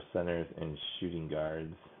for centers and shooting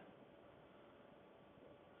guards.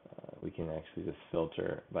 We can actually just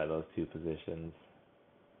filter by those two positions.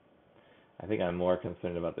 I think I'm more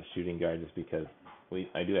concerned about the shooting guard just because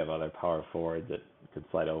I do have other power forwards that could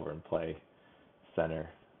slide over and play center.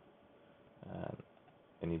 Um,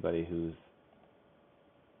 Anybody who's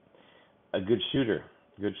a good shooter.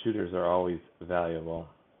 Good shooters are always valuable.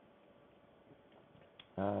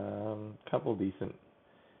 Couple decent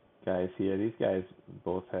guys here. These guys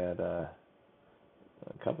both had a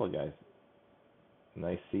couple of guys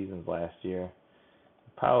nice seasons last year.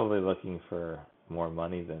 Probably looking for more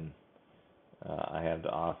money than I have to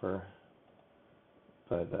offer,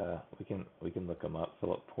 but we can look him up.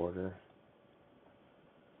 Philip Porter.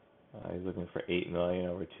 He's looking for $8 million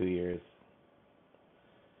over 2 years.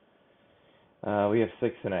 We have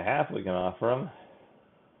 6.5 we can offer him.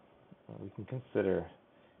 We can consider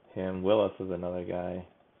him. Willis is another guy.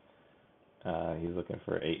 He's looking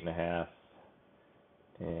for 8.5,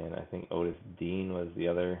 and I think Otis Dean was the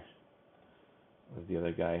other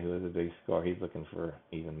guy who was a big scorer. He's looking for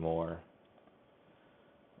even more.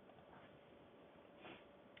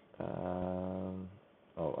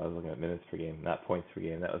 I was looking at minutes per game, not points per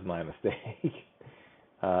game. That was my mistake.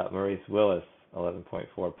 Maurice Willis,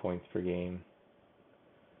 11.4 points per game.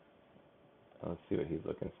 Let's see what he's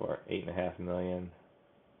looking for. $8.5 million.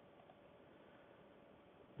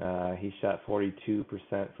 He shot 42%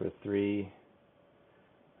 for 3.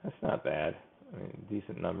 That's not bad. I mean,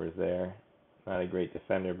 decent numbers there. Not a great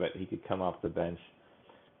defender, but he could come off the bench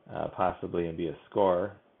possibly and be a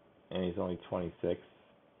scorer. And he's only 26.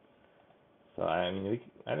 So I mean,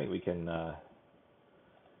 I think we could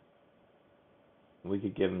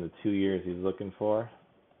give him the 2 years he's looking for.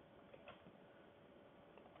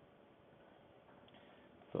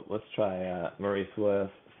 So let's try Maurice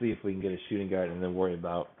Willis, see if we can get a shooting guard, and then worry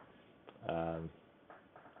about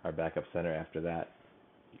our backup center after that.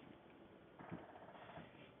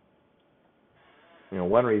 You know,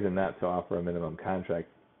 one reason not to offer a minimum contract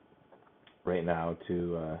right now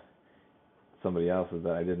to somebody else is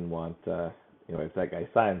that I didn't want, if that guy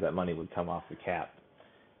signs, that money would come off the cap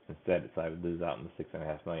instead, so I would lose out on the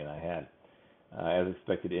 $6.5 million I had. As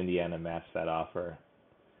expected, Indiana matched that offer.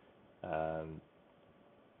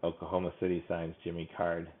 Oklahoma City signs Jimmy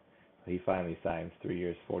Card. He finally signs 3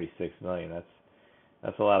 years, $46 million.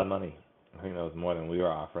 That's a lot of money. I think that was more than we were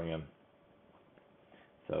offering him.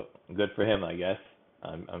 So good for him, I guess.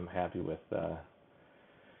 I'm happy with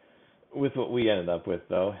what we ended up with,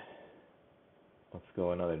 though. Let's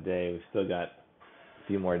go another day. We've still got a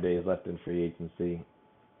few more days left in free agency.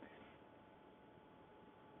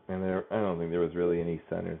 And I don't think there was really any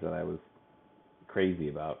centers that I was crazy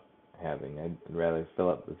about having. I'd rather fill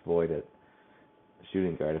up this void at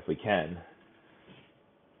shooting guard if we can.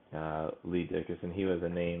 Lee Dickerson, he was a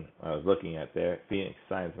name I was looking at there. Phoenix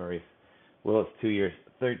signs Maurice Willis, 2 years,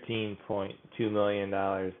 $13.2 million.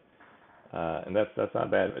 And that's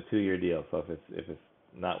not bad, a 2-year deal. So if it's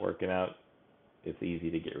not working out, it's easy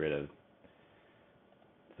to get rid of.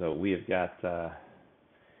 So we've got our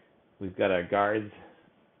guards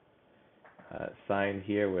signed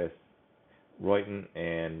here with Royton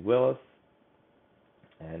and Willis,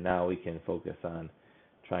 and now we can focus on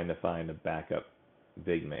trying to find a backup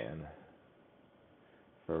big man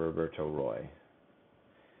for Roberto Roy.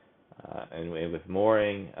 And with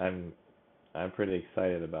Mooring, I'm pretty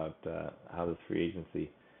excited about how this free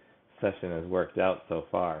agency session has worked out so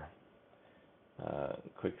far.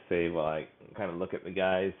 Quick save while I kind of look at the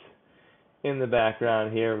guys in the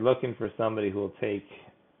background here, looking for somebody who will take,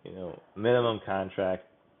 minimum contract.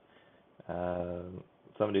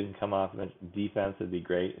 Somebody who can come off the bench. Defense would be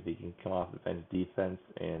great if he can come off the bench defense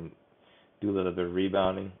and do a little bit of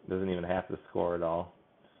rebounding. Doesn't even have to score at all.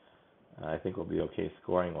 I think we'll be okay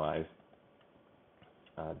scoring wise.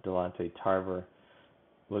 Delonte Tarver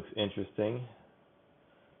looks interesting.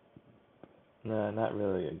 No, not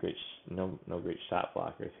really a great, no great shot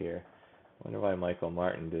blockers here. I wonder why Michael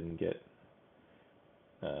Martin didn't get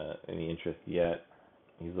any interest yet.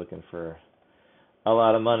 He's looking for a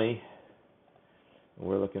lot of money.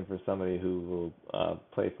 We're looking for somebody who will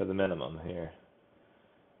play for the minimum here.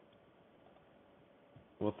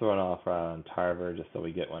 We'll throw an offer out on Tarver just so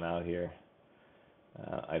we get one out here.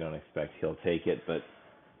 I don't expect he'll take it, but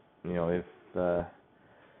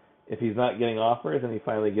if he's not getting offers and he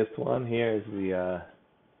finally gets one here, as we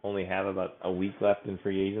only have about a week left in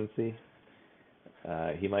free agency,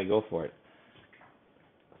 he might go for it.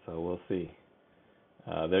 So we'll see.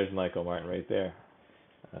 There's Michael Martin right there.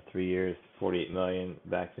 3 years, $48 million,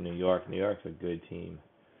 back to New York. New York's a good team.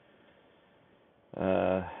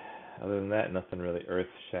 Other than that, nothing really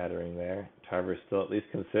earth-shattering there. Tarver's still at least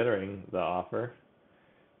considering the offer,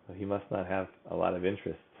 so he must not have a lot of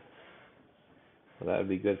interest. So that would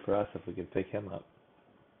be good for us if we could pick him up.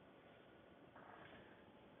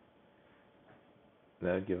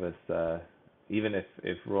 That would give us, even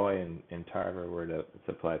if Roy and Tarver were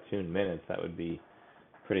to platoon minutes, that would be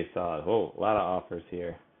pretty solid. Whoa, a lot of offers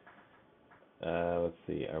here. Let's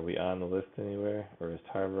see, are we on the list anywhere? Or is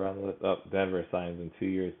Tarver on the list? Oh, Denver signs in 2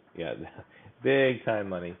 years. Yeah, big time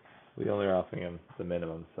money. We only are offering him the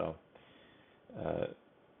minimum, so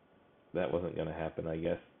that wasn't going to happen, I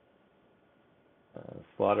guess.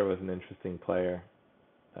 Slaughter was an interesting player.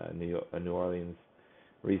 New Orleans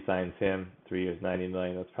re-signs him, 3 years, $90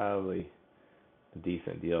 million. That's probably a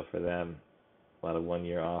decent deal for them. A lot of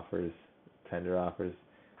one-year offers, tender offers.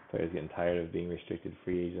 Players getting tired of being restricted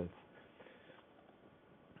free agents.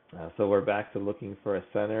 So we're back to looking for a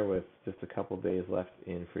center with just a couple days left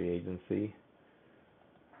in free agency.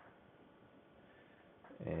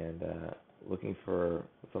 And looking for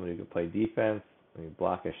somebody who can play defense, maybe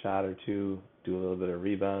block a shot or two, do a little bit of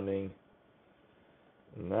rebounding.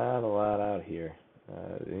 Not a lot out here.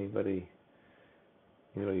 Anybody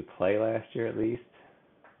play last year at least?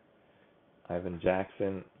 Ivan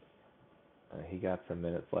Jackson, he got some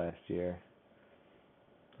minutes last year.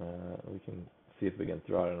 We can see if we can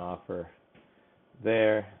throw out an offer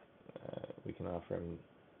there. We can offer him,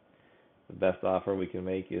 the best offer we can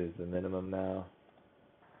make is the minimum now.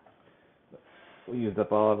 We used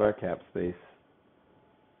up all of our cap space,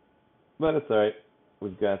 but it's all right.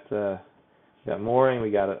 We've got Mooring. We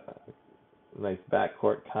got a nice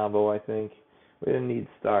backcourt combo, I think. We didn't need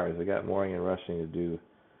stars. We got Mooring and Rushing to do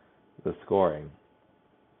the scoring.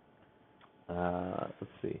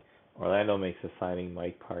 Let's see. Orlando makes a signing,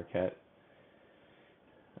 Mike Parquette.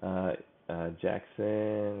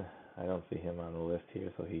 Jackson, I don't see him on the list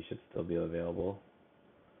here, so he should still be available.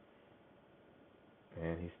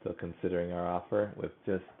 And he's still considering our offer with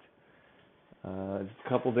just a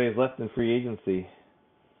couple days left in free agency.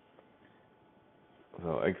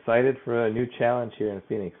 So excited for a new challenge here in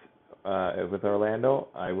Phoenix. With Orlando,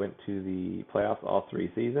 I went to the playoffs all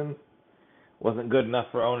 3 seasons. Wasn't good enough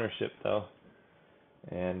for ownership, though.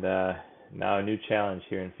 And now a new challenge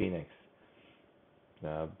here in Phoenix.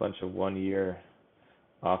 A bunch of one-year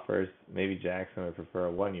offers. Maybe Jackson would prefer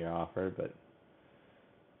a one-year offer, but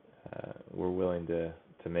we're willing to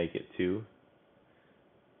make it 2.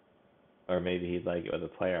 Or maybe he'd like it with a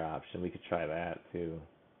player option. We could try that, too.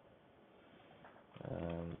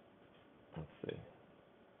 Let's see.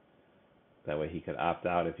 That way he could opt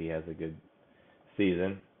out if he has a good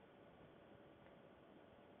season.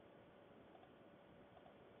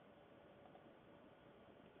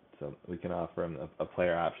 So we can offer him a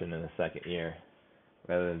player option in the second year.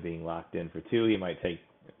 Rather than being locked in for 2, he might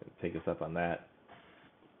take us up on that.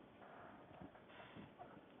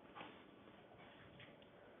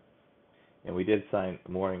 And we did sign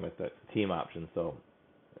Mooring with the team option, so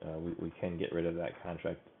we can get rid of that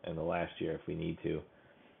contract in the last year if we need to.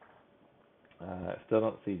 Still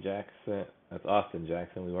don't see Jackson. That's Austin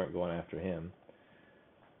Jackson. We weren't going after him.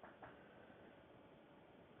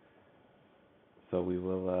 So we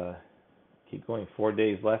will keep going. 4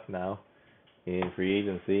 days left now in free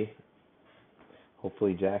agency.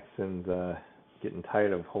 Hopefully Jackson's getting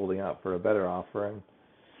tired of holding out for a better offer, and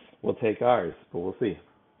we'll take ours, but we'll see.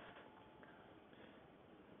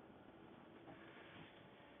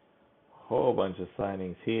 Whole bunch of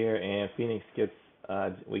signings here, and Phoenix gets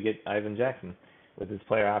we get Ivan Jackson with his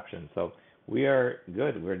player option. So we are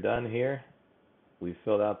good. We're done here. We've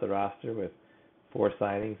filled out the roster with 4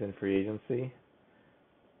 signings in free agency,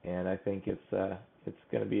 and I think it's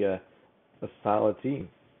going to be a solid team.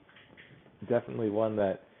 Definitely one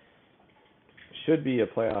that should be a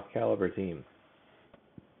playoff caliber team.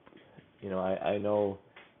 I know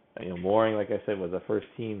Mooring, like I said, was a first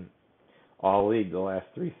team all league the last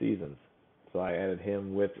 3 seasons. So I added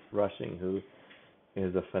him with Rushing, who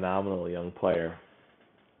is a phenomenal young player.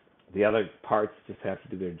 The other parts just have to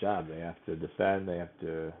do their job. They have to defend, they have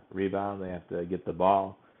to rebound, they have to get the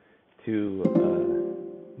ball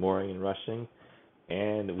to Mooring and Rushing,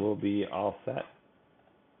 and we'll be all set.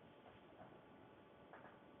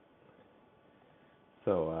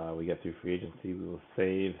 So we get through free agency. We will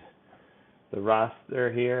save the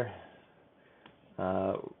roster here.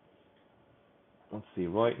 Let's see,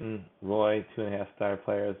 Roy, 2.5-star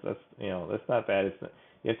players. That's not bad.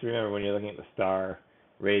 You have to remember when you're looking at the star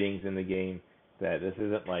ratings in the game that this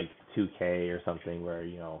isn't like 2K or something where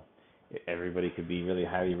everybody could be really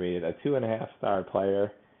highly rated. A 2.5-star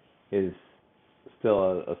player is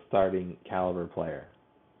still a starting caliber player.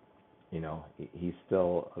 He's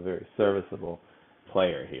still a very serviceable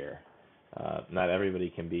player here. Not everybody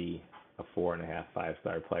can be a 4.5,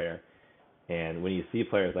 5-star player. And when you see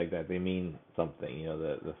players like that, they mean something.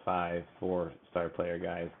 The 5, 4-star player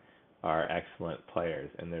guys are excellent players,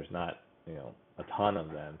 and there's not a ton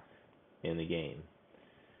of them in the game.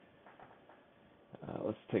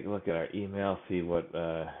 Let's take a look at our email, see what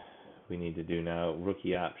we need to do now.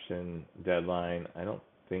 Rookie option deadline. I don't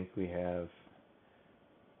think we have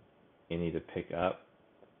any to pick up.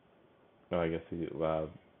 Oh, I guess we do.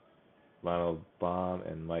 Ronald Baum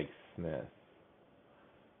and Mike Smith.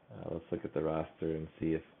 Let's look at the roster and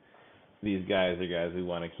see if these guys are guys we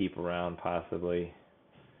want to keep around, possibly.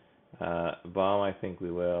 Baum, I think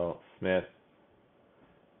we will. Smith,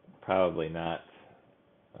 probably not.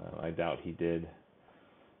 I doubt he did.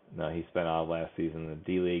 No, he spent all last season in the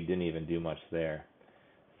D-League, didn't even do much there.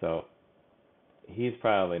 So he's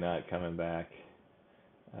probably not coming back.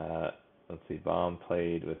 Let's see, Baum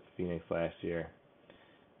played with Phoenix last year.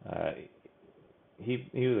 He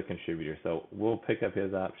was a contributor, so we'll pick up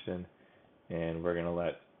his option, and we're going to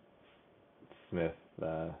let Smith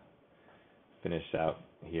finish out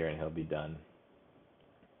here, and he'll be done.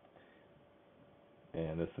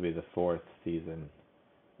 And this will be the 4th season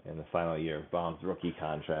and the final year of Baum's rookie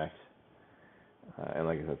contract. And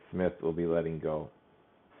like I said, Smith will be letting go.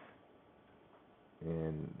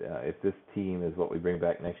 And if this team is what we bring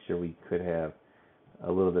back next year, we could have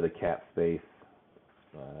a little bit of cap space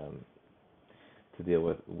to deal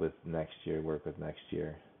with next year, work with next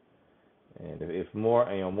year. And if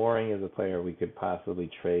Mooring is a player we could possibly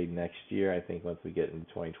trade next year. I think once we get into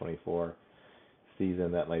 2024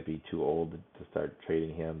 season, that might be too old to start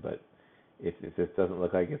trading him. But if this doesn't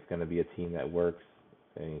look like it's going to be a team that works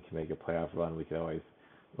and can make a playoff run, we could always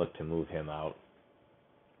look to move him out.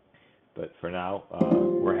 But for now,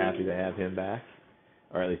 we're happy to have him back,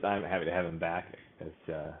 or at least I'm happy to have him back, as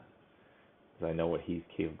I know what he's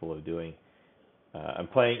capable of doing. I'm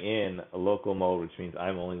playing in a local mode, which means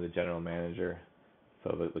I'm only the general manager,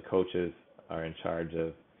 so that the coaches are in charge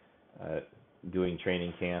of doing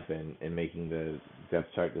training camp and making the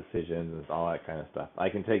depth chart decisions and all that kind of stuff. I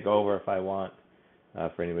can take over if I want.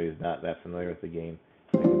 For anybody who's not that familiar with the game,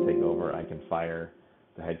 I can take over. I can fire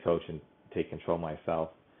the head coach and take control myself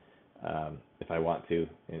if I want to,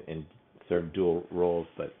 and serve dual roles,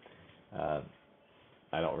 but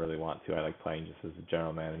I don't really want to. I like playing just as a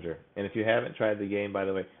general manager. And if you haven't tried the game, by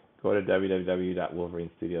the way, go to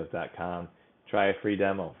www.wolverinestudios.com. Try a free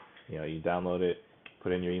demo. You download it,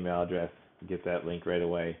 put in your email address, get that link right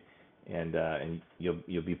away, and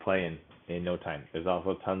you'll be playing in no time. There's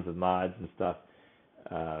also tons of mods and stuff.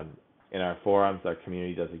 In our forums, our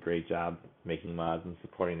community does a great job making mods and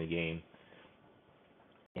supporting the game.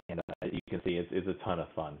 And you can see it's a ton of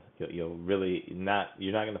fun. You're not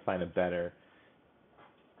going to find a better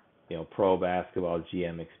pro basketball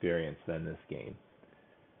GM experience than this game.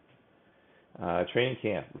 Training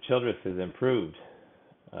camp. Childress has improved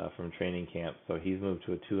from training camp, so he's moved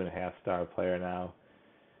to a 2.5-star player now.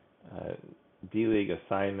 D-League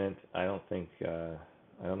assignment. I don't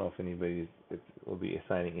know if anybody will be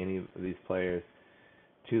assigning any of these players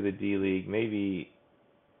to the D-League. Maybe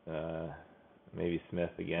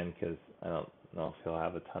Smith again, because I don't know if he'll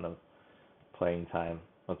have a ton of playing time.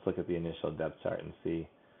 Let's look at the initial depth chart and see.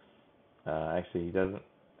 Actually, he doesn't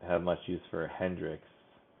have much use for Hendricks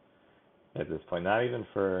at this point. Not even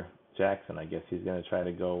for Jackson. I guess he's going to try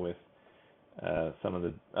to go with some of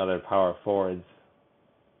the other power forwards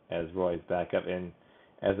as Roy's backup. And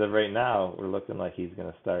as of right now, we're looking like he's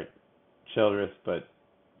going to start Childress, but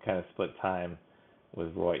kind of split time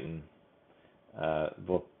with Royton,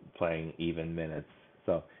 both playing even minutes.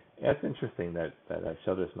 So that's interesting that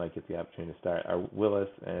Childress might get the opportunity to start. Our Willis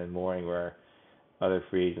and Mooring were other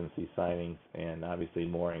free agency signings, and obviously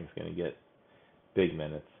Mooring's going to get big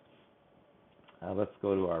minutes. Let's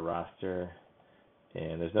go to our roster,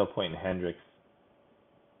 and there's no point in Hendricks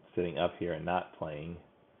sitting up here and not playing.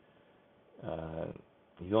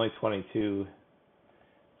 He's only 22,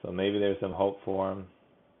 so maybe there's some hope for him.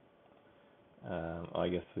 I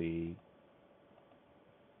guess let's see,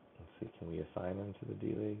 can we assign him to the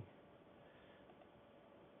D-League?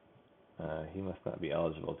 He must not be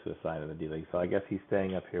eligible to assign in the D-League, so I guess he's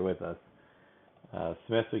staying up here with us.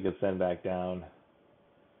 Smith we could send back down,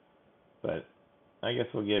 but I guess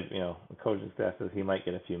we'll give, the coaching staff says he might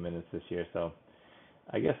get a few minutes this year, so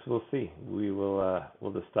I guess we'll see.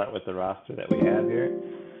 We'll just start with the roster that we have here,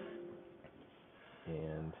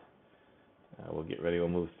 and we'll get ready. We'll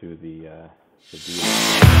move through the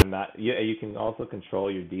D-League. You can also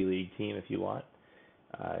control your D-League team if you want.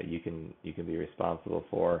 You can be responsible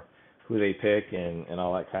for who they pick and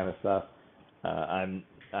all that kind of stuff. I'm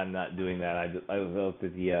not doing that. I vote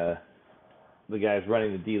that the guys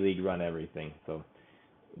running the D-League run everything, so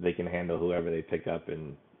they can handle whoever they pick up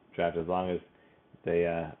and draft, as long as they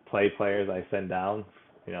play players I send down.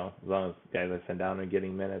 As long as guys I send down are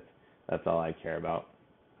getting minutes, That's all I care about.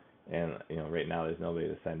 And right now there's nobody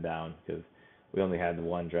to send down because we only had the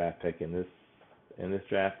one draft pick in this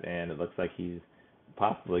draft, and it looks like he's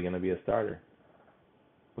possibly going to be a starter,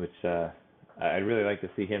 which I'd really like to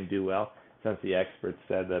see him do well, since the experts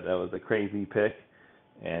said that was a crazy pick,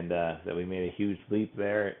 and that we made a huge leap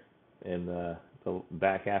there in the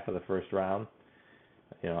back half of the first round.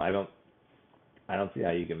 I don't see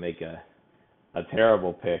how you can make a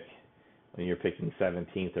terrible pick when you're picking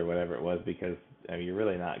 17th or whatever it was, because you're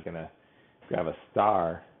really not going to grab a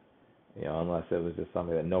star, unless it was just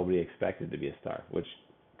something that nobody expected to be a star, which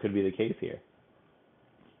could be the case here.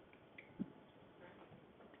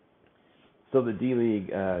 So the D-League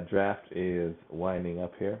draft is winding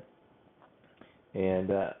up here. And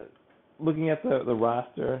looking at the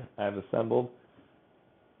roster I've assembled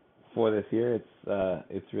for this year,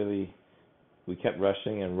 it's really, we kept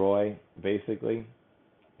Rushing and Roy, basically,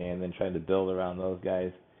 and then tried to build around those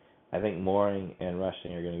guys. I think Mooring and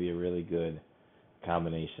Rushing are going to be a really good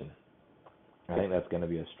combination. I think that's going to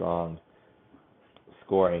be a strong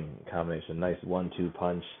scoring combination, nice 1-2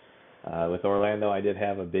 punch. With Orlando, I did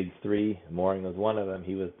have a big three. Mooring was one of them.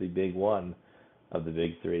 He was the big one of the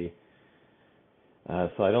big three.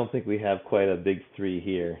 So I don't think we have quite a big three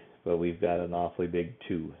here, but we've got an awfully big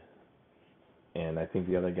two. And I think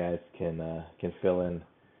the other guys can fill in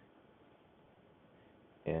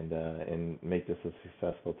and make this a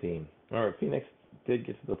successful team. Remember, Phoenix did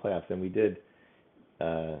get to the playoffs, and we did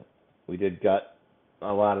gut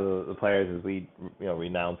a lot of the players as we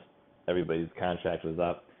renounced everybody's contract was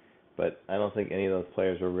up. But I don't think any of those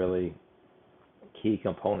players were really key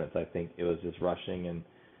components. I think it was just Rushing and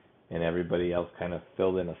everybody else kind of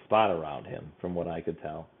filled in a spot around him, from what I could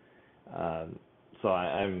tell. So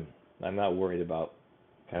I'm not worried about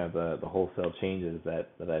kind of the wholesale changes that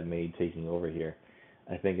I've made taking over here.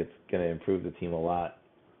 I think it's going to improve the team a lot,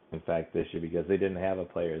 in fact, this year, because they didn't have a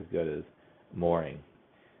player as good as Mooring.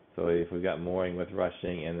 So if we've got Mooring with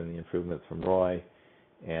Rushing and then the improvements from Roy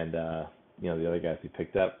and the other guys we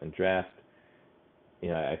picked up and draft,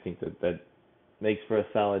 I think that makes for a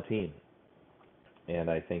solid team. And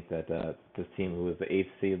I think that this team, who was the 8th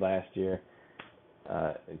seed last year,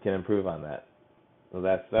 can improve on that. So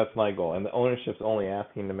that's my goal. And the ownership's only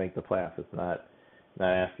asking to make the playoffs. It's not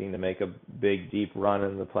asking to make a big, deep run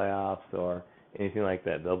in the playoffs or anything like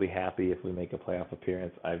that. They'll be happy if we make a playoff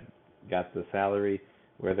appearance. I've got the salary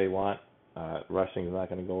where they want. Rushing is not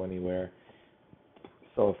going to go anywhere.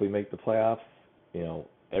 So if we make the playoffs,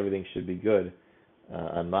 everything should be good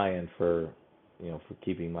on my end for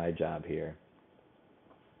keeping my job here.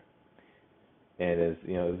 And as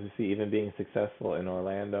you see, even being successful in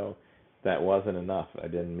Orlando, that wasn't enough. I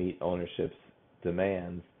didn't meet ownership's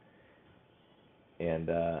demands, and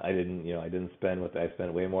I didn't spend what I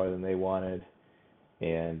spent way more than they wanted,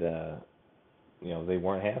 and they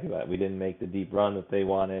weren't happy about it. We didn't make the deep run that they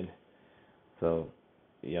wanted. So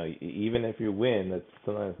even if you win, that's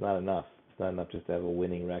sometimes not enough. It's not enough just to have a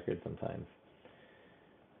winning record sometimes.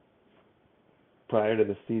 Prior to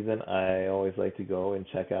the season, I always like to go and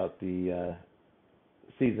check out the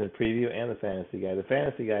season preview and the fantasy guide. The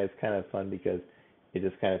fantasy guide is kind of fun because it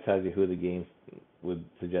just kind of tells you who the games would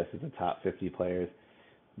suggest as the top 50 players.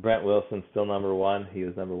 Brent Wilson's still number one. He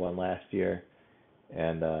was number one last year,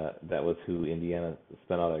 and that was who Indiana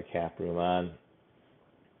spent all their cap room on.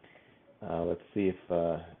 Let's see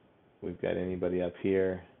if we've got anybody up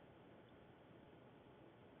here.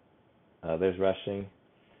 There's Rushing.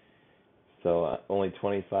 So only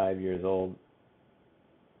 25 years old.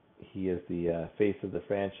 He is the face of the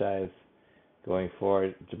franchise going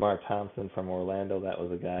forward. Jamar Thompson from Orlando, that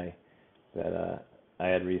was a guy that I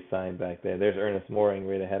had re-signed back there. There's Ernest Mooring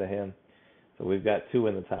right ahead of him. So we've got two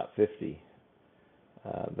in the top 50.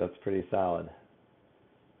 That's pretty solid.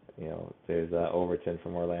 There's Overton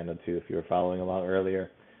from Orlando too. If you were following along earlier,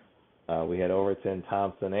 we had Overton,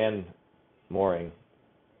 Thompson, and Mooring.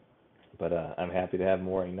 But I'm happy to have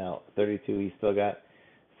Mooring now. 32, he's still got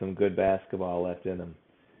some good basketball left in him.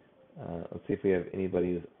 Let's see if we have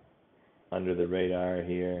anybody who's under the radar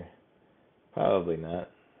here. Probably not.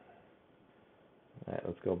 All right,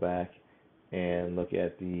 let's go back and look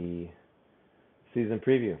at the season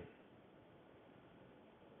preview.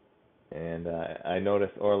 And I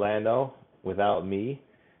noticed Orlando, without me,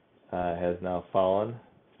 has now fallen,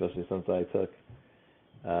 especially since I took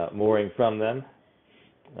Mooring from them.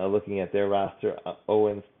 Looking at their roster,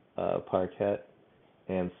 Owens, Parquette,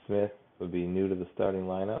 and Smith would be new to the starting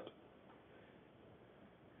lineup.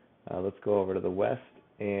 Let's go over to the West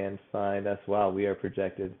and find us. Wow, we are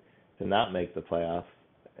projected to not make the playoffs.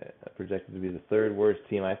 Projected to be the third worst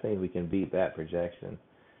team. I think we can beat that projection.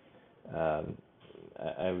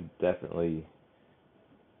 I would definitely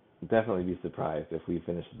be surprised if we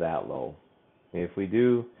finish that low. If we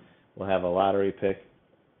do, we'll have a lottery pick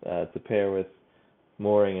to pair with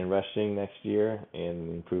Mooring and rushing next year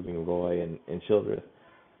and improving Roy and Childress.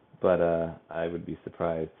 But I would be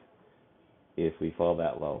surprised if we fall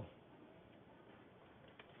that low.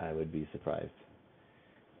 I would be surprised.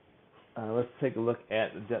 Let's take a look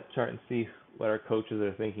at the depth chart and see what our coaches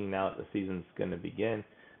are thinking now that the season's going to begin.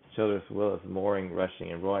 Childress, Willis, Mooring,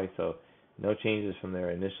 Rushing, and Roy. So no changes from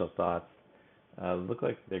their initial thoughts. Look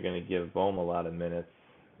like they're going to give Bohm a lot of minutes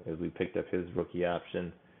as we picked up his rookie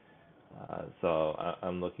option. So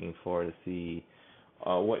I'm looking forward to see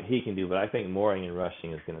what he can do. But I think Mooring and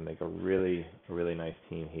Rushing is going to make a really nice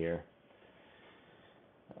team here.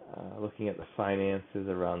 Looking at the finances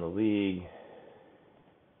around the league,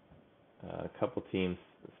 a couple teams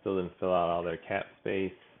still didn't fill out all their cap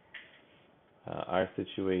space. Our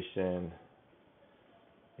situation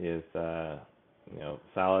is,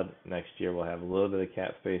 solid. Next year we'll have a little bit of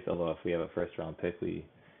cap space, although if we have a first round pick, we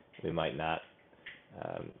might not.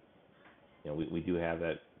 We do have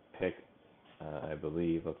that pick, I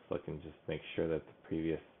believe. Let's look and just make sure that the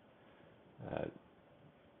previous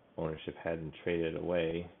ownership hadn't traded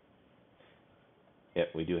away.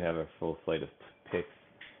 Yep, we do have a full slate of picks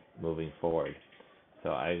moving forward.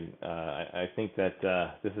 So I think that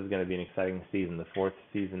this is going to be an exciting season, the fourth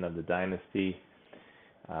season of the Dynasty.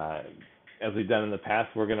 As we've done in the past,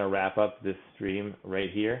 we're going to wrap up this stream right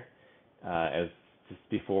here. As just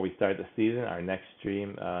before we start the season, our next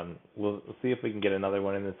stream, we'll see if we can get another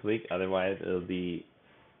one in this week. Otherwise, it'll be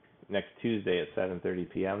next Tuesday at 7:30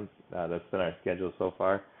 p.m. That's been our schedule so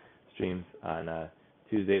far. Streams on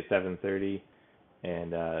Tuesday at 7:30.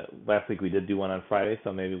 And last week we did do one on Friday,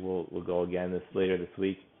 so maybe we'll go again later this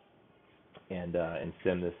week and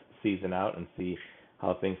sim this season out and see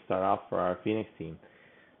how things start off for our Phoenix team.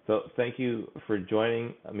 So thank you for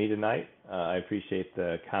joining me tonight. I appreciate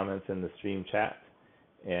the comments in the stream chat,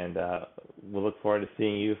 and we'll look forward to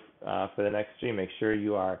seeing you for the next stream. Make sure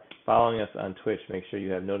you are following us on Twitch. Make sure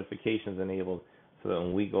you have notifications enabled so that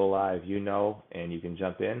when we go live, you know and you can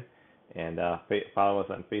jump in. And follow us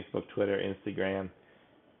on Facebook, Twitter, Instagram,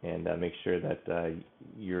 and make sure that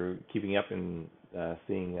you're keeping up and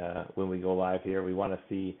seeing when we go live here. We want to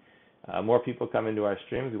see more people come into our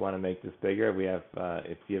streams. We want to make this bigger. We have,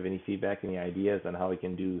 if you have any feedback, any ideas on how we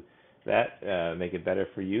can do that, make it better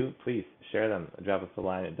for you, please share them. Drop us a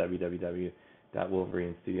line at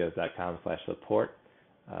www.wolverinestudios.com/support.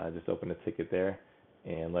 Just open a ticket there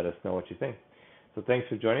and let us know what you think. So thanks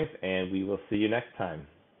for joining us, and we will see you next time.